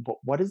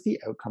what is the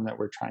outcome that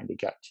we're trying to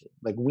get to.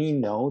 Like, we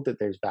know that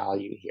there's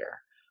value here,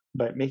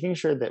 but making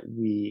sure that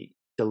we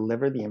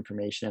deliver the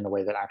information in a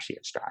way that actually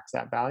extracts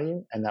that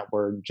value and that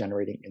we're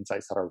generating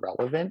insights that are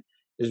relevant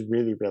is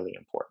really, really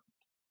important.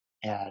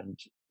 And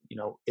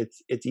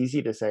it's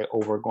easy to say,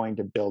 oh, we're going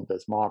to build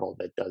this model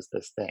that does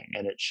this thing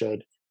and it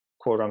should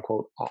quote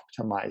unquote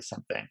optimize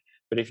something.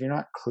 But if you're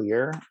not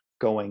clear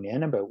going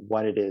in about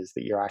what it is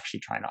that you're actually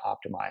trying to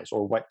optimize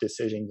or what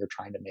decision you're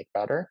trying to make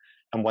better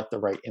and what the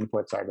right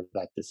inputs are to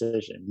that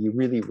decision, you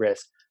really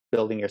risk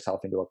building yourself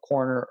into a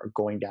corner or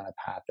going down a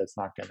path that's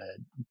not going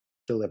to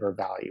deliver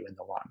value in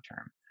the long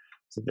term.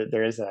 So that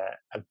there is a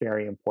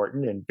very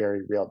important and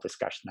very real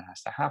discussion that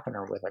has to happen,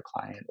 or with a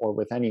client or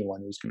with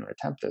anyone who's going to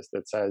attempt this,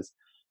 that says,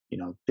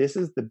 this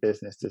is the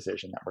business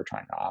decision that we're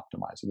trying to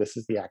optimize. So this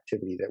is the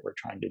activity that we're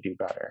trying to do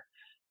better.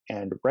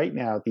 And right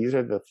now, these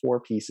are the 4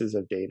 pieces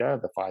of data,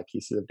 the 5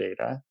 pieces of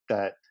data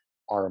that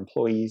our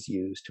employees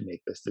use to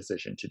make this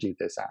decision to do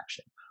this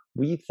action.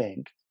 We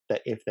think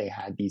that if they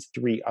had these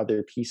 3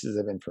 other pieces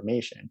of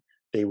information,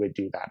 they would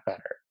do that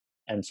better.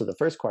 And so the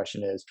first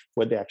question is,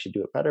 would they actually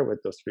do it better with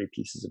those 3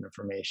 pieces of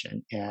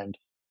information? And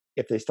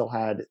if they still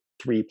had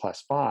 3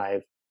 plus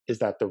 5, is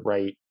that the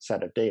right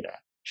set of data?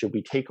 Should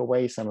we take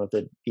away some of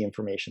the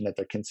information that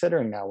they're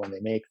considering now when they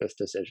make this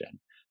decision?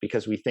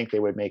 Because we think they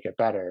would make it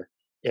better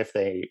if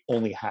they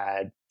only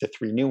had the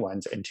 3 new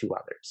ones and 2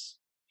 others.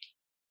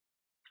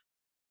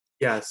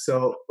 Yeah,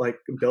 so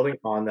building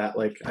on that,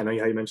 I know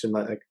how you mentioned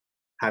that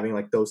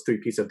having those 3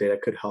 pieces of data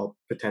could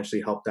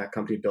potentially help that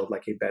company build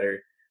a better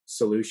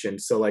solution.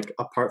 So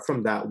apart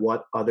from that,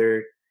 what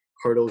other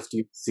hurdles do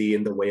you see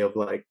in the way of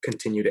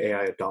continued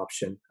AI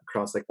adoption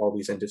across all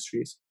these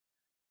industries?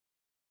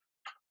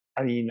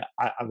 I mean,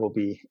 I will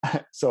be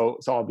so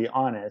I'll be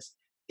honest.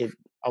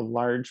 A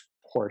large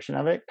portion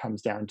of it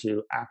comes down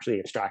to actually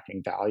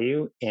extracting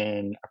value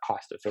in a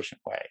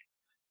cost-efficient way.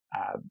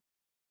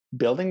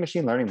 Building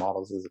machine learning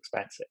models is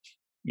expensive.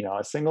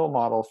 A single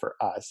model for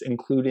us,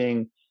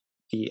 including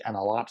the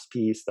MLOps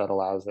piece that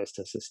allows us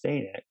to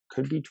sustain it,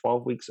 could be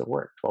 12 weeks of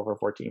work, 12 or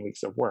 14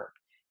 weeks of work.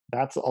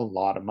 That's a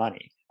lot of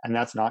money. And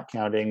that's not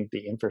counting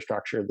the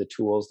infrastructure, the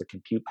tools, the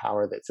compute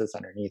power that sits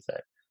underneath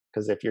it.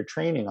 Because if you're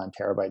training on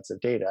terabytes of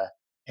data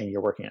and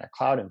you're working in a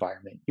cloud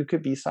environment, you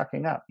could be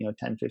sucking up,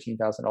 $10,000,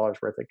 $15,000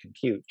 worth of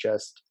compute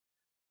just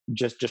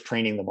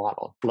training the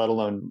model, let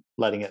alone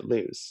letting it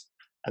loose.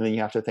 And then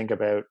you have to think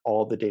about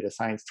all the data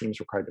science teams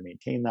required to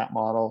maintain that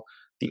model,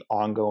 the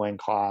ongoing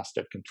cost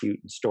of compute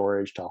and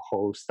storage to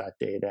host that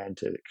data and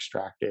to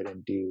extract it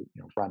and do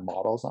run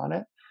models on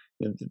it.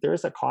 There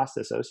is a cost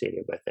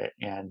associated with it.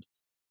 And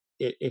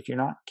if you're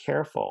not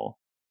careful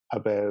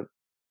about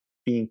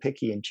being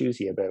picky and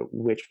choosy about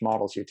which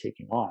models you're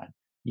taking on,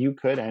 you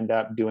could end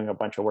up doing a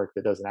bunch of work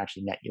that doesn't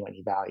actually net you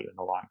any value in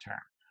the long term.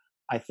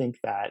 I think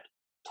that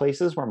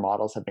places where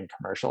models have been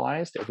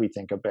commercialized, if we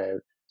think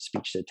about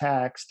speech to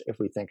text, if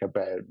we think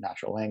about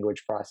natural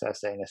language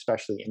processing,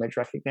 especially image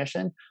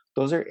recognition,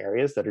 those are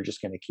areas that are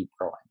just going to keep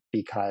growing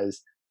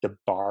because the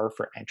bar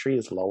for entry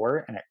is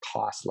lower and it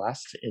costs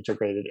less to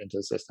integrate it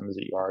into systems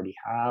that you already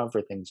have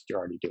or things you're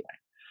already doing.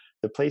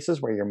 The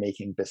places where you're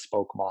making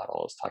bespoke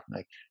models,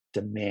 talking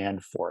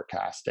demand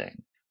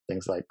forecasting,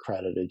 things like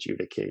credit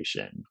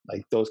adjudication,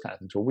 like those kind of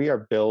things, where we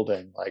are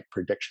building like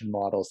prediction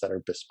models that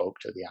are bespoke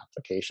to the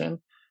application.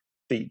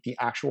 The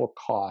actual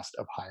cost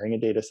of hiring a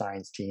data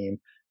science team,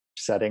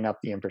 setting up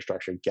the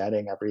infrastructure,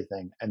 getting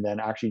everything, and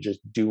then actually just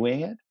doing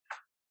it,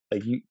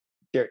 like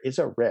there is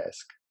a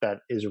risk that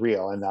is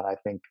real, and that I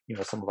think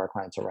some of our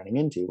clients are running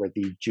into, where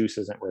the juice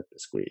isn't worth the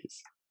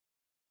squeeze.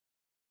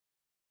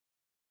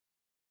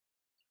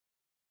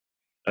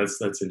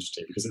 That's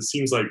interesting, because it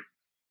seems like,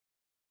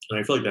 and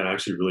I feel like that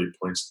actually really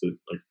points to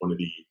like one of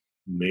the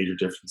major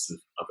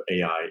differences of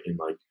AI in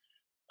like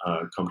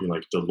a company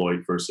like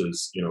Deloitte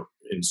versus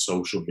in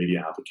social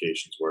media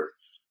applications, where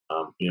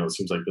it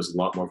seems like there's a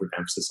lot more of an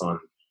emphasis on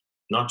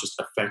not just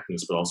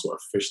effectiveness but also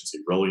efficiency,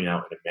 rolling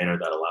out in a manner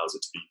that allows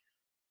it to be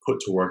put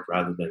to work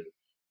rather than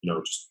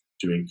just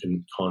doing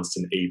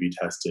constant A/B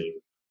testing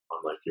on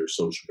like your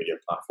social media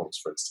platforms,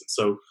 for instance.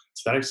 So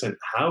to that extent,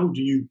 how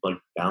do you like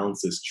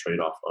balance this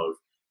trade-off of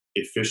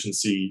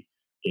efficiency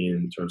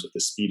in terms of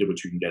the speed at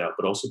which you can get out,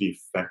 but also the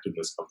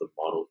effectiveness of the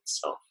model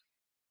itself?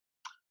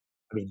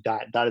 I mean,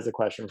 that is a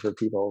question for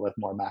people with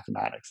more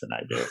mathematics than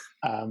I do.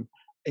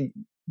 And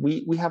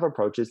we have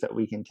approaches that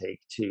we can take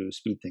to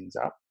speed things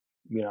up.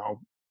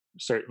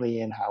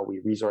 Certainly in how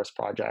we resource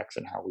projects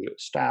and how we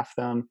staff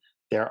them,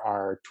 there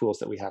are tools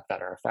that we have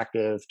that are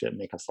effective to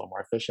make us a little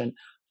more efficient.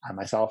 I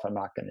myself, I'm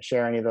not going to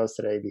share any of those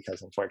today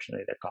because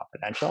unfortunately they're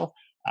confidential.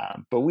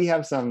 But we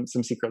have some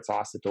secret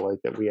sauce at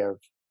Deloitte that we have,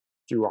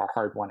 through our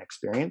hard-won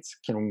experience,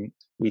 can,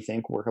 we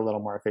think, work a little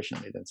more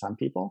efficiently than some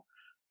people.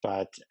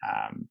 But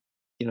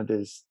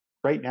there's,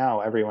 right now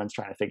everyone's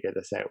trying to figure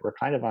this out. We're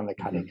kind of on the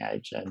cutting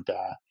edge, and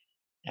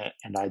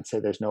I'd say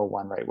there's no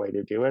one right way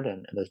to do it,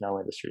 and there's no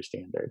industry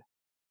standard.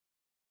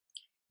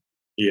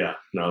 Yeah,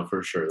 no,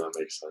 for sure, that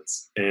makes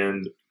sense.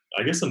 And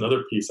I guess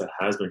another piece that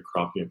has been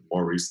cropping up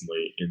more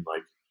recently in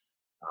like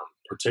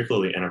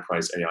particularly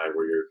enterprise AI,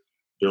 where you're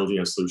building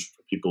a solution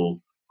for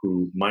people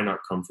who might not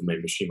come from a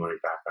machine learning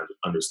background to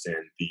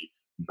understand the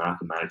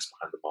mathematics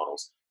behind the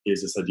models,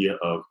 is this idea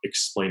of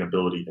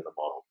explainability in the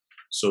model.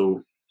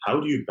 So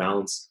how do you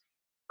balance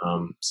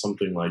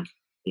something like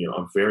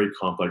a very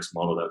complex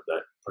model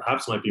that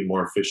perhaps might be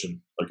more efficient,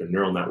 like a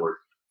neural network,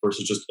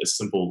 versus just a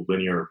simple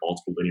linear,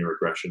 multiple linear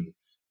regression,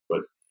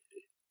 but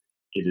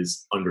it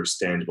is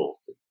understandable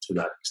to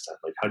that extent?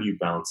 Like, how do you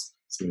balance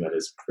something that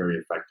is very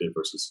effective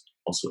versus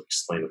also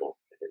explainable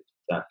in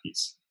that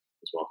piece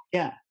as well?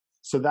 Yeah.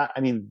 So that's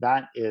the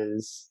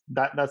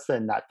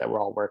nut that we're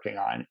all working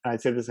on. And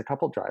I'd say there's a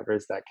couple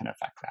drivers that can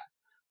affect that.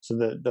 So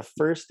the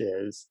first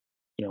is,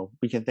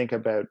 we can think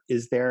about,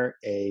 is there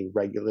a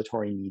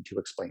regulatory need to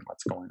explain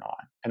what's going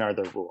on? And are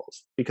there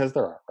rules? Because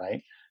there are,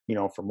 right?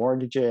 For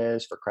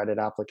mortgages, for credit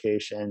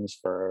applications,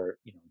 for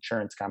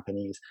insurance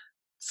companies,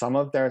 some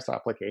of their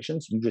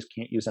applications you just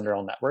can't use a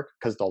neural network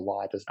because the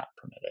law does not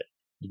permit it.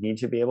 You need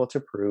to be able to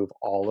prove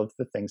all of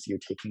the things you're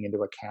taking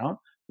into account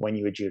when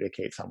you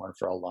adjudicate someone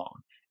for a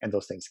loan. And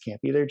those things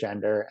can't be their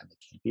gender, and they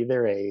can't be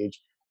their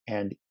age.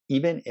 And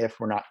even if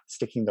we're not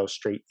sticking those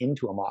straight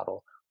into a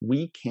model,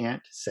 we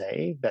can't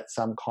say that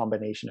some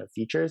combination of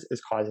features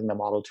is causing the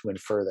model to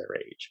infer their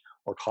age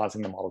or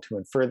causing the model to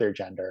infer their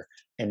gender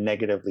and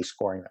negatively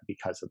scoring them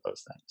because of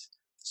those things.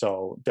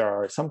 So there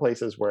are some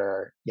places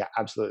where, yeah,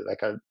 absolutely,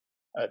 like a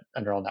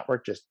neural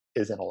network just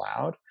isn't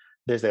allowed.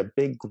 There's a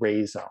big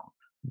gray zone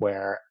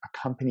where a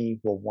company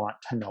will want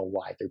to know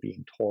why they're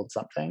being told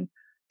something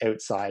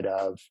outside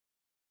of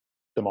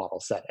the model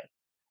said it.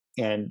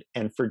 And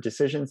for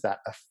decisions that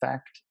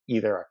affect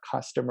either a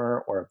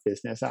customer or a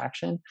business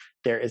action,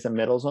 there is a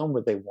middle zone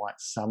where they want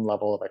some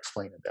level of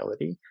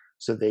explainability,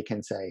 so they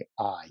can say,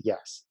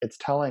 yes, it's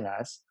telling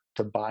us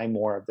to buy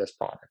more of this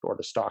product or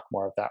to stock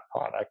more of that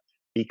product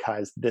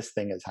because this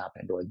thing has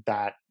happened or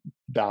that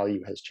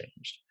value has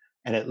changed.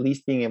 And at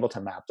least being able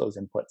to map those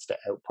inputs to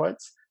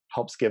outputs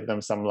helps give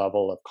them some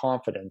level of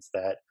confidence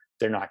that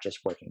they're not just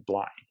working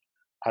blind.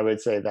 I would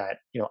say that,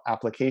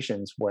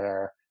 applications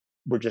where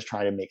we're just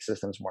trying to make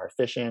systems more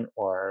efficient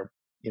or,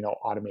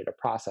 automate a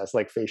process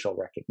like facial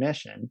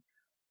recognition,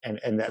 and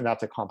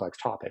that's a complex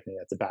topic, maybe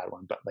that's a bad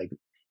one, but like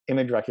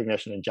image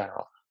recognition in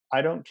general.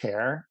 I don't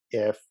care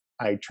if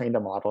I trained a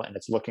model and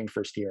it's looking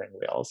for steering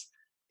wheels.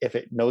 If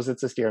it knows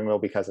it's a steering wheel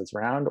because it's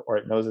round, or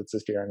it knows it's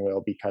a steering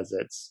wheel because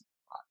it's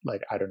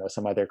like, I don't know,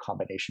 some other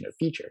combination of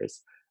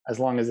features, as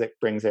long as it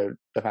brings out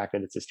the fact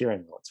that it's a steering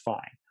wheel, it's fine.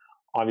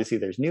 Obviously,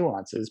 there's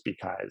nuances,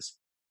 because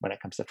when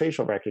it comes to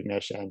facial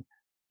recognition,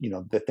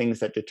 the things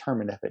that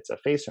determine if it's a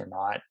face or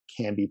not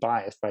can be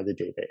biased by the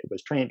data it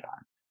was trained on.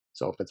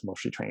 So if it's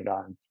mostly trained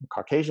on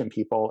Caucasian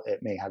people, it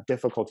may have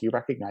difficulty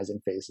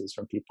recognizing faces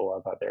from people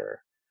of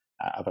other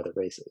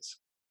races.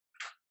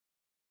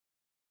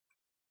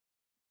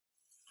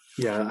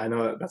 Yeah, I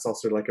know that's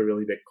also like a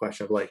really big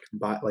question of like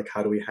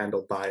how do we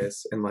handle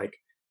bias in like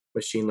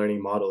machine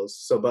learning models.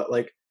 So, but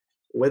like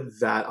with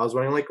that, I was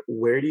wondering, like,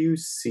 where do you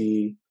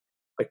see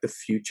like the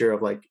future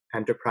of like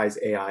enterprise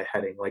AI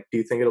heading? Like, do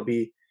you think it'll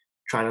be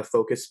trying to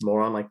focus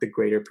more on like the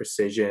greater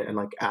precision and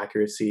like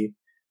accuracy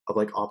of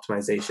like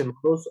optimization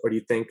models, or do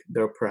you think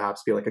there'll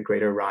perhaps be like a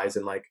greater rise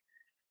in like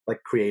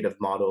like creative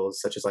models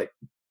such as like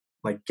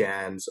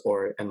GANs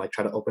and like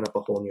try to open up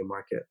a whole new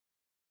market?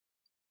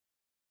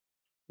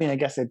 I mean, I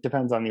guess it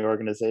depends on the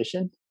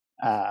organization.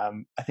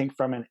 I think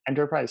from an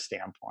enterprise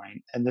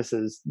standpoint, and this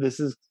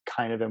is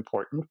kind of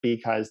important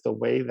because the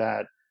way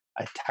that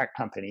a tech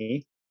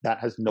company that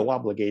has no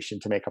obligation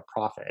to make a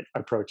profit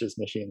approaches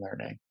machine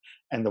learning,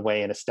 and the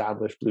way an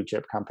established blue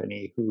chip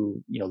company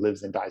who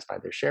lives and dies by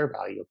their share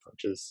value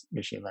approaches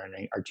machine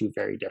learning are two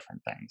very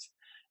different things.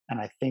 And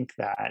I think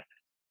that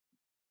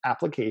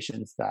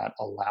applications that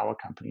allow a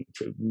company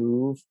to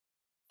move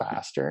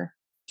faster,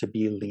 to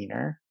be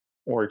leaner,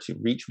 or to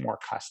reach more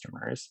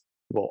customers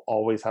will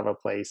always have a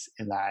place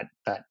in that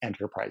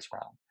enterprise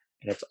realm.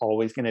 And it's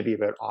always going to be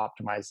about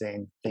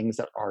optimizing things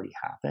that already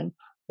happen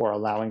or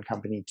allowing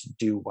company to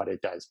do what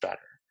it does better.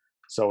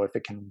 So if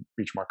it can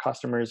reach more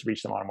customers,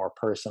 reach them on a more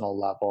personal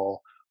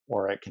level,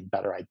 or it can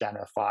better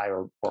identify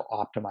or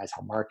optimize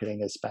how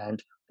marketing is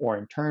spent, or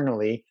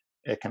internally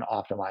it can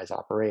optimize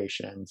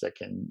operations, it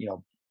can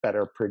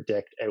better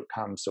predict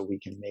outcomes so we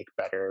can make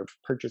better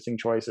purchasing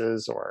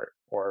choices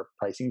or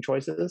pricing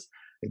choices.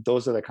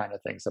 Those are the kind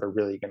of things that are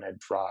really going to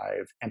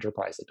drive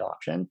enterprise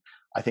adoption.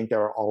 I think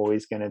there are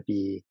always going to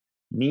be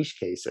niche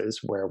cases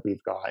where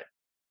we've got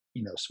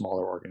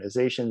smaller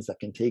organizations that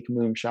can take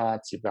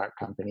moonshots. You've got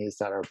companies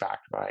that are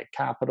backed by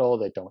capital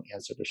that don't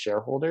answer to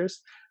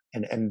shareholders,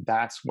 and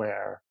that's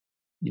where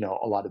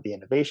a lot of the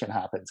innovation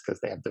happens because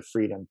they have the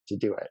freedom to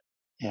do it.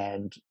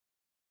 And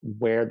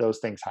where those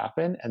things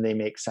happen and they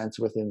make sense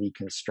within the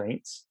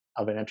constraints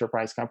of an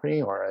enterprise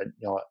company or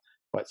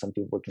what some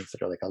people would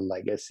consider like a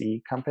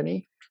legacy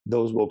company,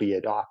 those will be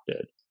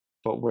adopted.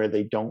 But where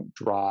they don't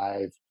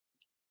drive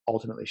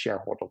ultimately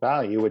shareholder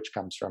value, which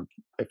comes from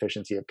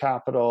efficiency of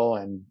capital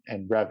and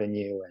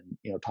revenue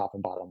and top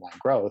and bottom line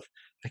growth,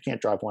 if they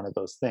can't drive one of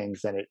those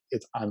things, then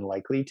it's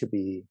unlikely to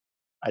be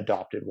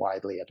adopted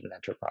widely at an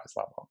enterprise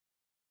level.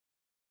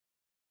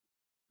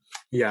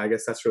 Yeah, I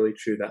guess that's really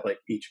true that like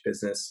each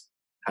business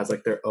has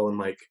like their own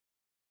like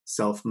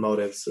self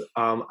motives.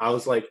 I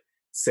was like,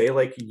 say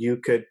like you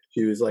could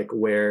choose like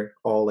where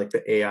all like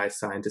the AI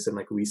scientists and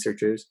like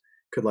researchers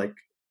could like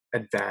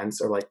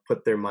advance or like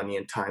put their money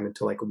and time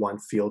into like one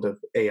field of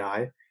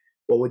AI.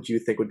 What would you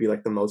think would be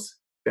like the most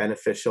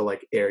beneficial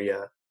like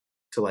area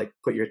to like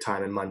put your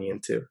time and money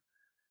into?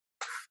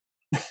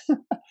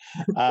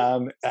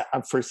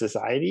 For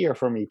society or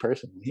for me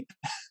personally?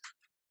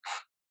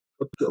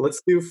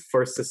 Let's do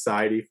for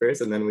society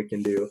first, and then we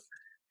can do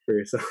for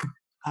yourself.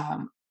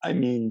 I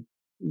mean,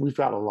 we've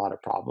got a lot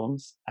of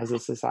problems as a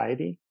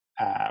society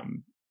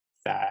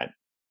that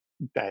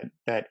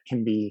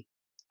can be.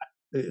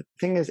 The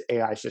thing is,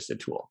 AI is just a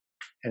tool,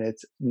 and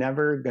it's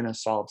never going to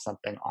solve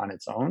something on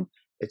its own.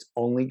 It's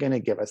only going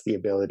to give us the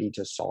ability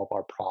to solve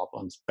our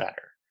problems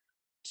better,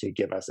 to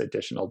give us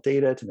additional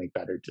data to make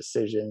better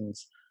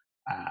decisions,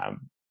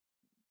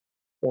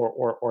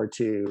 or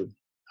to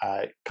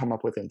come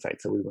up with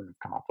insights that we wouldn't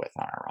have come up with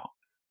on our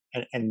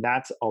own. And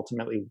that's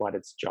ultimately what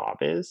its job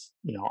is.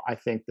 I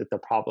think that the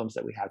problems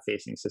that we have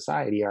facing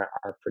society are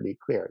pretty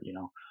clear.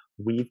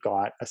 We've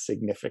got a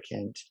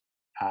significant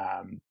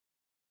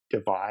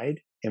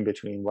divide in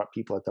between what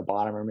people at the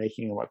bottom are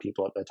making and what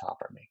people at the top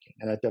are making,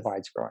 and that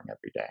divide's growing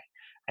every day.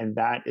 And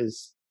that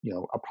is,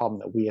 a problem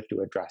that we have to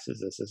address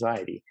as a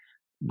society.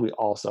 We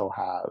also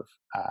have,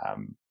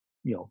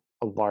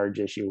 a large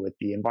issue with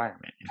the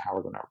environment and how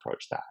we're going to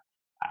approach that.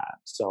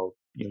 So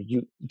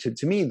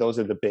to me, those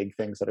are the big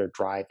things that are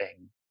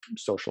driving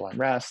social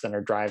unrest and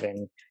are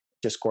driving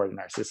discord in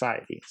our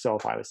society. So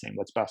if I was saying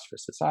what's best for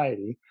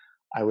society,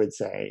 I would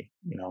say,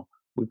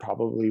 we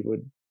probably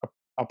would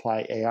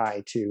apply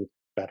AI to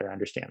better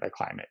understand the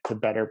climate, to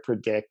better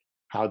predict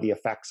how the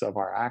effects of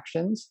our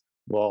actions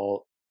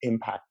will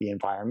impact the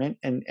environment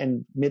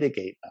and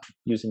mitigate them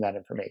using that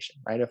information,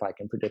 right? If I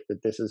can predict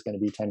that this is going to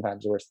be 10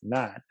 times worse than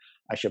that,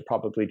 I should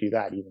probably do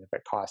that, even if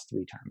it costs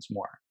 3 times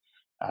more.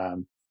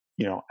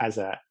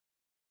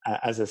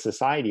 As a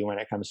society, when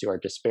it comes to our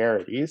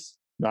disparities,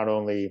 not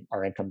only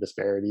our income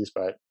disparities,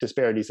 but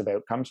disparities of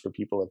outcomes for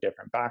people of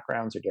different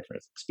backgrounds or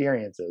different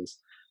experiences,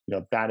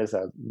 that is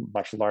a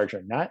much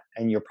larger net,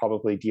 and you're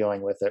probably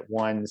dealing with it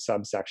one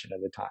subsection at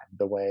a time,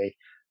 the way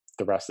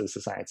the rest of the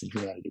science and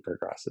humanity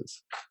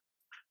progresses.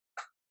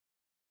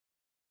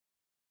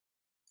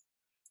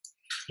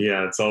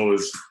 Yeah, it's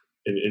always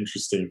an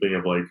interesting thing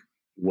of like,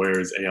 where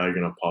is AI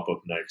going to pop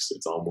up next?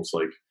 It's almost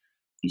like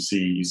you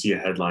see a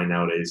headline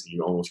nowadays and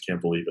you almost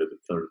can't believe it, the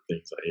third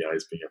things that AI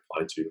is being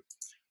applied to.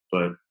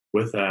 But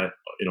with that,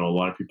 a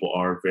lot of people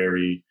are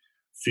very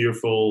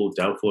fearful,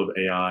 doubtful of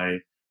AI.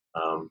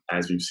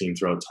 As we've seen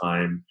throughout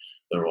time,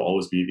 there will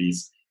always be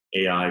these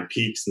AI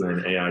peaks and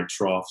then AI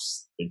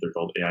troughs. I think they're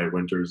called AI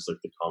winters, like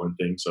the common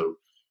thing. So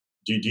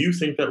do you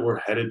think that we're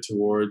headed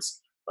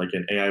towards like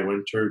an AI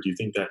winter? Do you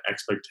think that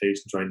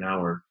expectations right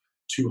now are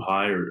too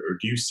high, or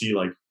do you see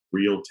like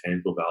real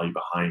tangible value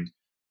behind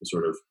the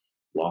sort of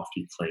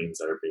lofty claims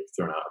that are being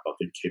thrown out about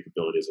the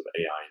capabilities of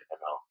AI and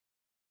ML?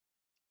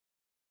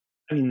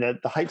 I mean,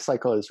 the hype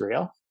cycle is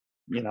real.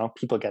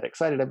 People get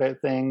excited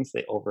about things,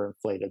 they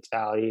overinflate its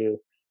value.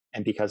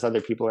 And because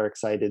other people are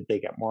excited, they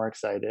get more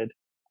excited.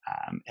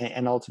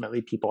 And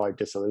ultimately, people are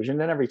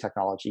disillusioned, and every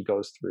technology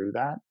goes through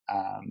that.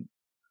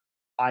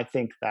 I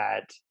think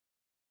that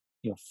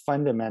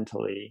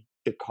fundamentally,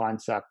 the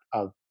concept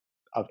of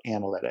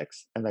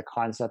analytics and the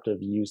concept of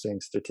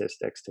using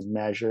statistics to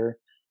measure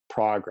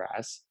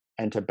progress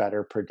and to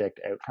better predict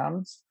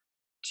outcomes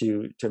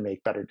to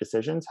make better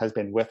decisions has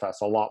been with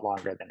us a lot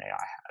longer than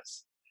AI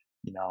has.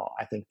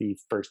 I think the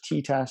first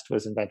t-test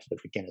was invented at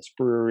the Guinness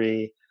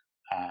Brewery.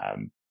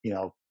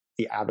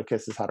 The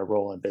abacus has had a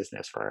role in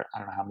business for I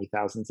don't know how many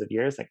thousands of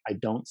years. Like, I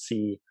don't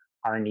see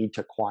our need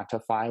to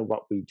quantify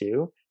what we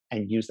do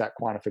and use that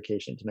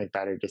quantification to make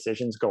better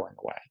decisions going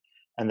away.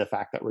 And the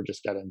fact that we're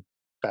just getting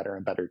better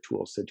and better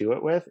tools to do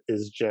it with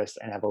is just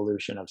an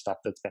evolution of stuff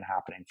that's been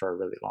happening for a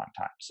really long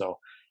time. So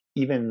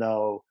even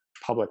though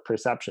public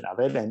perception of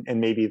it and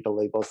maybe the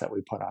labels that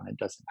we put on it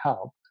doesn't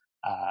help,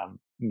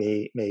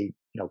 may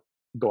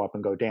go up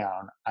and go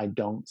down, I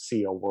don't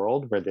see a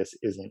world where this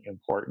isn't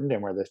important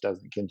and where this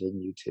doesn't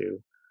continue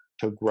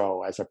to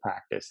grow as a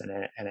practice and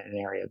an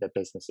area that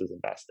businesses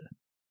invest in.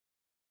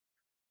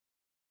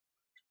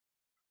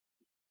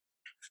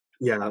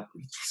 Yeah.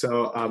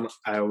 So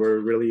we're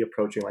really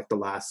approaching like the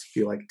last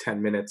few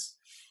 10 minutes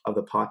of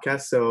the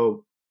podcast.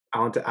 So I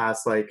want to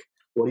ask,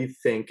 what do you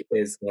think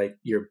is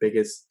your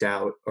biggest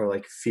doubt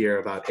or fear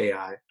about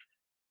AI?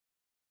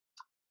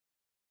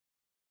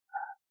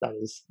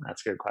 That's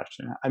a good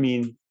question. I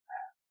mean,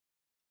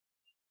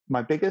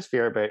 my biggest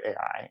fear about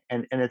AI,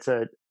 and it's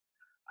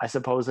I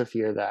suppose a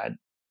fear that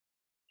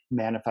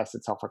manifests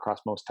itself across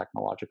most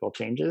technological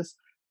changes,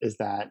 is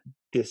that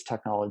this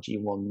technology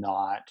will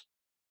not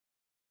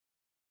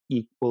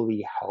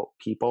equally help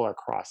people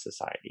across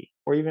society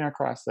or even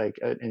across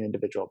an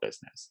individual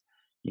business.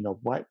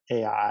 What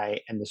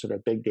AI and the sort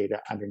of big data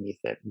underneath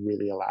it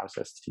really allows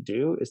us to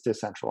do is to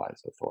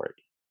centralize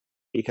authority,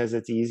 because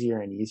it's easier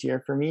and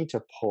easier for me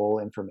to pull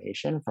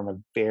information from a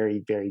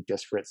very, very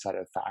disparate set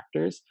of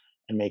factors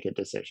and make a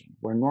decision,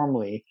 where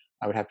normally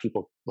I would have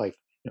people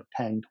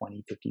 10,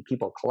 20, 50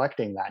 people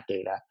collecting that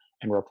data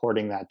and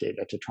reporting that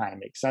data to try and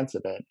make sense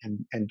of it,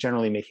 and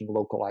generally making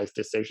localized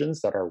decisions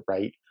that are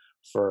right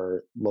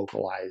for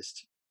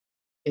localized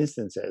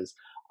instances.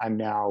 I'm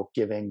now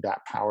giving that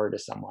power to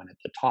someone at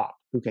the top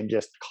who can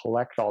just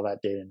collect all that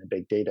data in a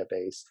big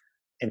database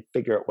and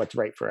figure out what's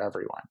right for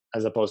everyone,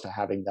 as opposed to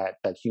having that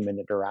human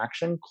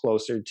interaction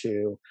closer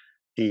to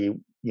the,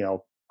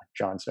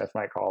 John Smith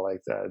might call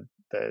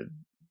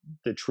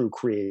the true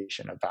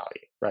creation of value,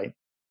 right?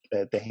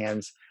 The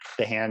hands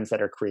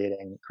that are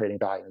creating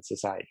value in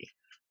society.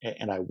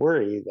 And I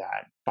worry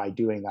that by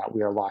doing that,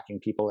 we are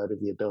locking people out of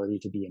the ability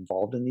to be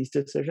involved in these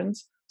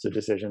decisions. So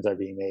decisions are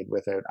being made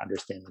without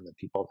understanding the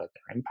people that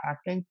they're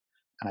impacting.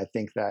 And I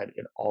think that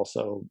it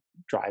also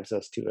drives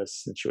us to a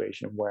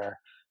situation where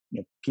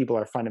people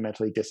are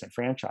fundamentally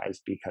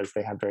disenfranchised because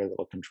they have very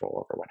little control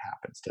over what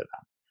happens to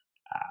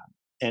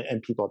them.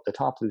 And people at the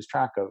top lose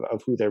track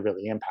of who they're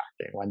really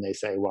impacting when they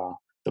say, well,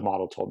 the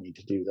model told me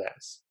to do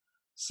this.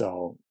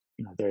 So,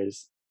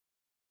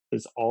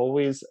 there's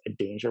always a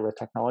danger with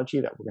technology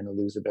that we're going to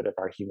lose a bit of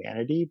our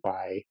humanity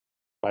by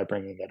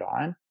bringing it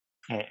on.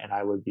 And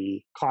I would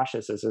be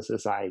cautious as a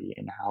society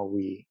in how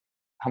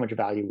much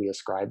value we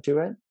ascribe to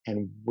it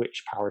and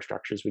which power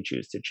structures we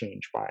choose to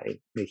change by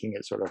making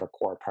it sort of a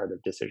core part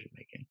of decision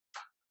making.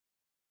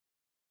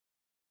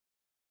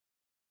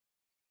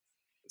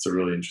 It's a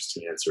really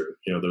interesting answer.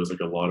 There's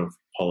a lot of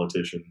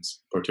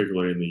politicians,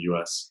 particularly in the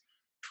US,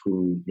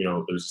 who,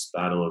 there's this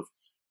battle of,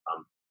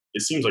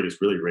 it seems like it's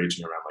really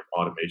raging around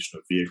automation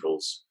of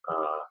vehicles at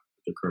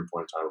the current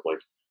point in time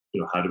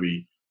of how do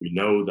we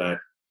know that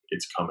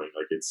it's coming,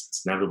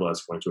 it's inevitable,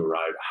 it's going to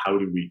arrive. How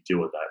do we deal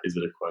with that? Is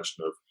it a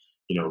question of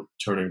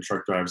turning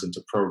truck drivers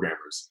into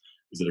programmers?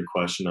 Is it a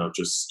question of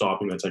just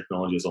stopping the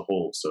technology as a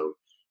whole? So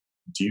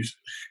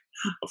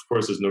of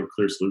course there's no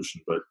clear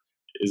solution, but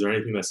is there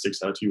anything that sticks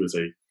out to you as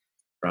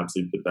perhaps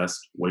the best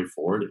way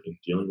forward in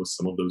dealing with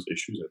some of those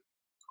issues and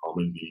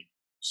calming the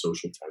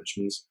social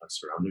tensions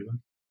surrounding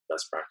them?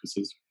 Best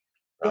practices,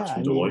 perhaps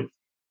from Deloitte?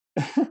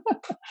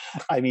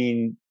 I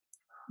mean,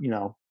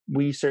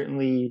 we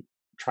certainly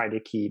try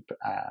to keep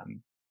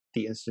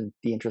the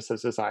interests of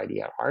society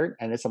at heart,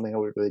 and it's something that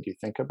we really do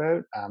think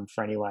about.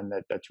 For anyone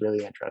that's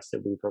really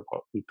interested,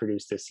 we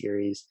produced a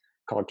series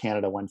called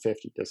Canada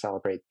 150 to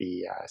celebrate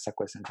the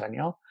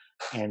sesquicentennial,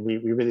 and we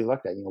really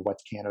looked at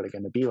what's Canada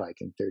going to be like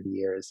in 30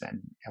 years,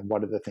 and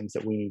what are the things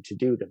that we need to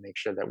do to make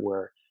sure that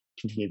we're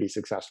continue to be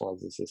successful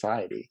as a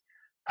society.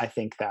 I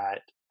think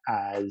that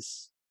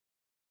as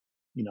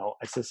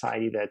a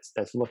society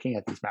that's looking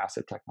at these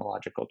massive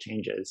technological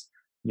changes,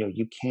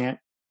 you can't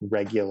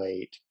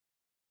regulate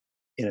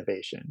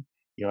innovation.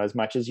 As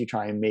much as you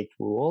try and make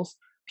rules,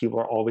 people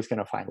are always going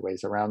to find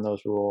ways around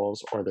those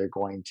rules, or they're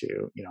going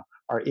to,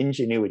 our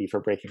ingenuity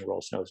for breaking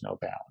rules knows no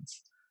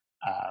bounds.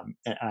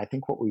 And I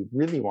think what we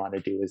really want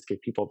to do is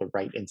give people the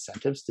right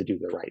incentives to do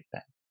the right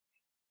thing.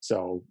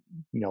 So,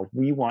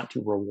 we want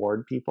to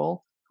reward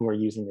people who are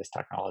using this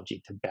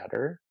technology to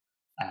better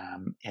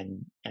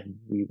and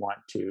we want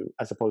to,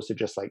 as opposed to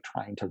just like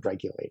trying to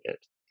regulate it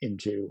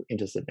into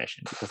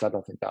submission, because I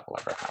don't think that will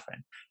ever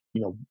happen.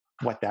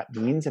 What that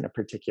means in a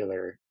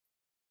particular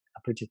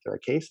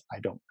case, I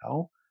don't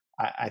know.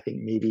 I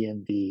think maybe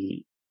in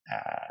the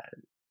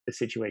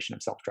situation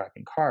of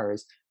self-driving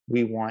cars,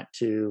 we want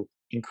to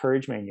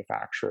encourage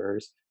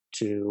manufacturers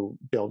to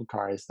build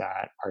cars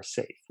that are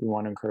safe. We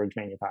want to encourage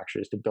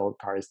manufacturers to build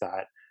cars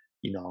that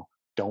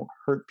don't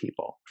hurt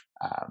people.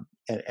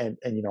 And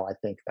I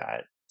think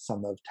that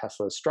some of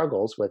Tesla's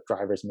struggles with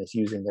drivers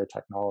misusing their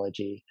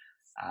technology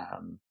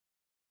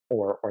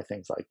or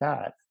things like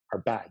that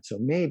are bad. So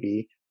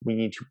maybe we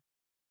need to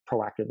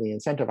proactively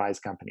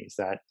incentivize companies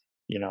that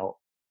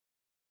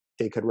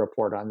they could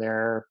report on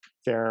their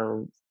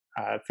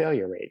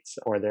failure rates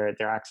or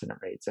their accident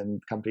rates,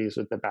 and companies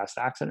with the best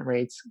accident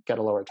rates get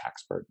a lower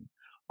tax burden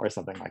or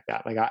something like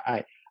that. Like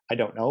I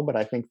don't know, but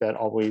I think that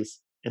always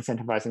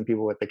incentivizing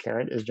people with the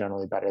carrot is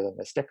generally better than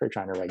the stick or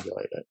trying to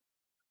regulate it.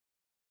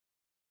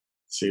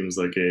 Seems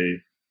like a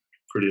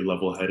pretty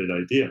level-headed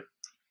idea.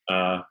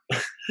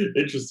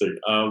 Interesting.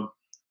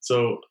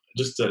 So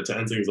just to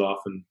end things off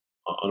and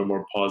on a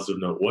more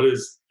positive note, what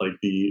is like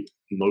the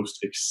most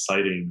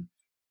exciting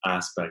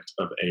aspect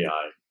of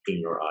AI in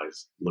your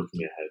eyes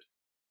looking ahead?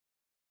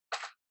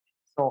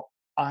 So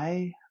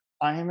I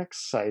am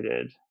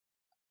excited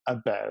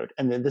about,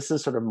 and this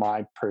is sort of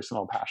my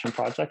personal passion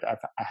project. I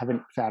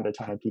haven't found a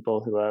ton of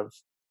people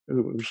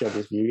who share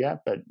this view yet,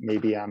 but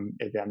maybe I'm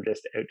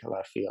just out to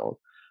left field.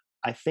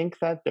 I think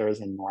that there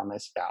is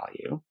enormous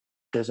value.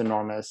 There's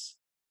enormous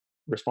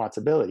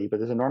responsibility, but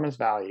there's enormous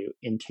value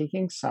in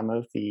taking some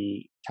of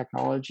the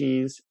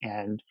technologies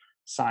and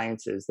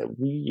sciences that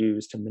we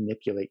use to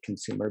manipulate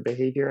consumer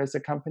behavior as a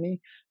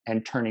company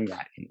and turning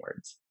that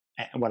inwards.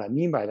 And what I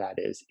mean by that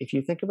is, if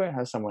you think about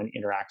how someone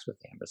interacts with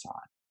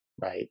Amazon,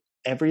 right?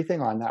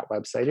 Everything on that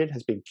website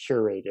has been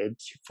curated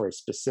for a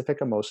specific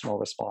emotional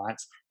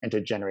response and to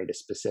generate a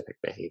specific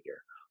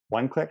behavior.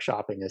 One-click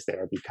shopping is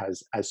there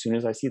because as soon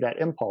as I see that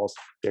impulse,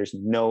 there's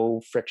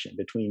no friction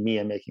between me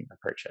and making the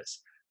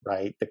purchase,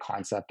 right? The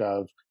concept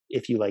of,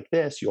 if you like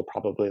this, you'll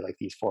probably like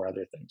these 4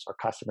 other things, or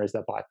customers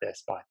that bought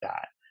this, bought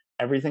that.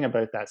 Everything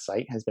about that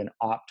site has been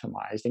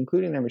optimized,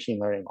 including their machine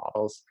learning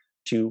models,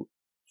 to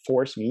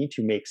force me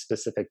to make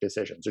specific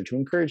decisions or to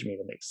encourage me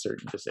to make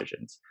certain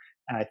decisions.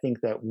 And I think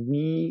that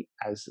we,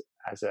 as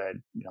a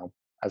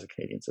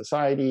Canadian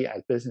society,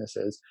 as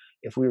businesses,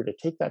 if we were to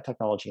take that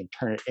technology and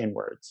turn it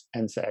inwards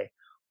and say,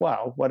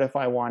 well, what if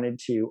I wanted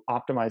to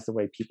optimize the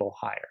way people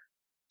hire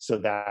so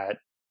that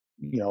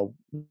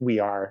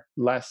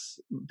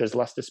there's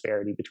less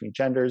disparity between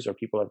genders or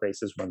people of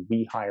races when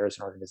we hire as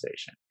an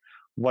organization?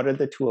 What are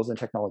the tools and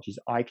technologies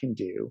I can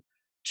do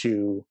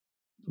to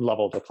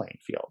level the playing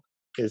field?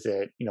 Is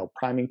it,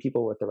 priming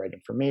people with the right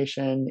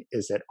information?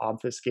 Is it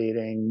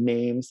obfuscating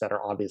names that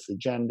are obviously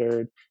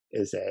gendered?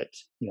 Is it,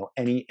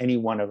 any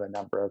one of a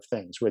number of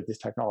things where this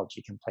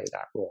technology can play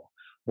that role?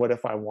 What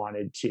if I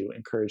wanted to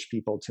encourage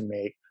people to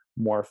make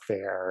more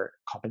fair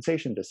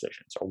compensation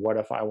decisions? Or what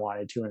if I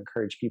wanted to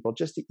encourage people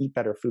just to eat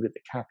better food at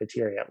the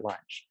cafeteria at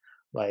lunch?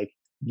 Like,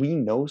 we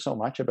know so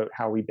much about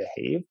how we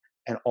behave,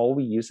 and all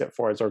we use it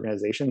for as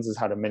organizations is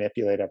how to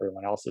manipulate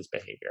everyone else's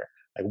behavior.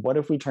 Like, what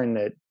if we turn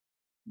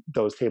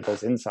those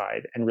tables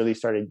inside and really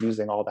started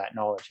using all that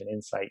knowledge and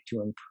insight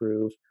to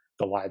improve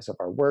the lives of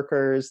our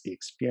workers, the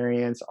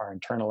experience, our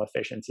internal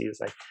efficiencies?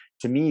 Like,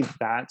 to me,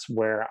 that's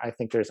where I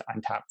think there's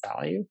untapped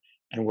value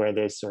and where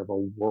there's sort of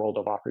a world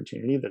of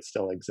opportunity that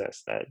still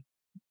exists that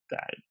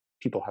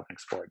people haven't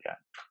explored yet.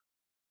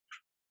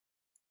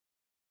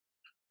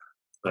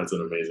 That's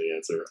an amazing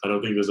answer. I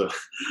don't think there's a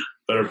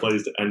better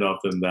place to end off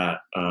than that.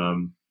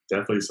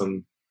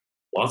 Definitely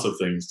lots of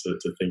things to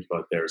think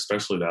about there,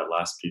 especially that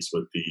last piece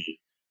with the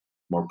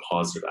more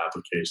positive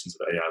applications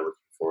of AI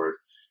looking forward.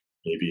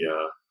 Maybe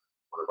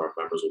one of our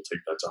members will take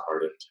that to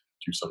heart and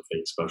do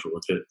something special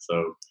with it.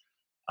 So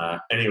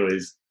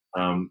anyways,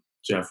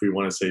 Jeff, we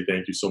want to say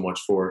thank you so much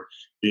for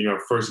being our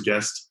first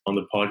guest on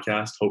the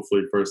podcast,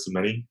 hopefully first of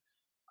many.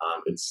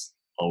 It's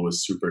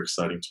always super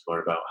exciting to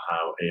learn about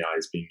how AI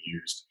is being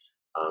used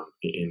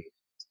in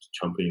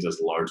companies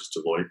as large as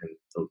Deloitte and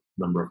the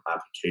number of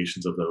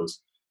applications of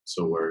those.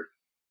 So we're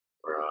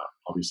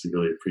obviously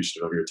really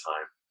appreciative of your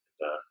time.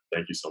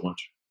 Thank you so much.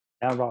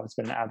 Yeah, Rob, it's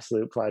been an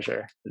absolute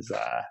pleasure.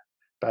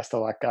 Best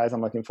of luck, guys. I'm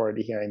looking forward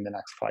to hearing the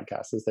next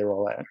podcast as they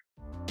roll out.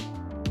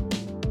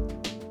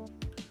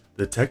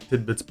 The Tech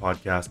Tidbits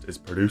podcast is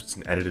produced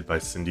and edited by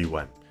Cindy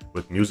Wen,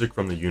 with music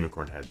from the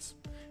Unicorn Heads.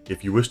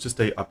 If you wish to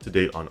stay up to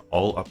date on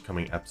all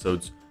upcoming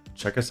episodes,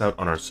 check us out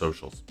on our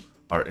socials.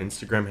 Our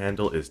Instagram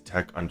handle is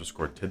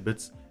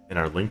tech_tidbits, and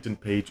our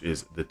LinkedIn page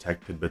is the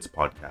Tech Tidbits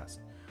podcast.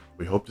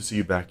 We hope to see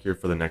you back here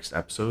for the next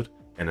episode,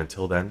 and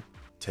until then,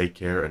 take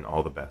care and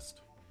all the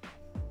best.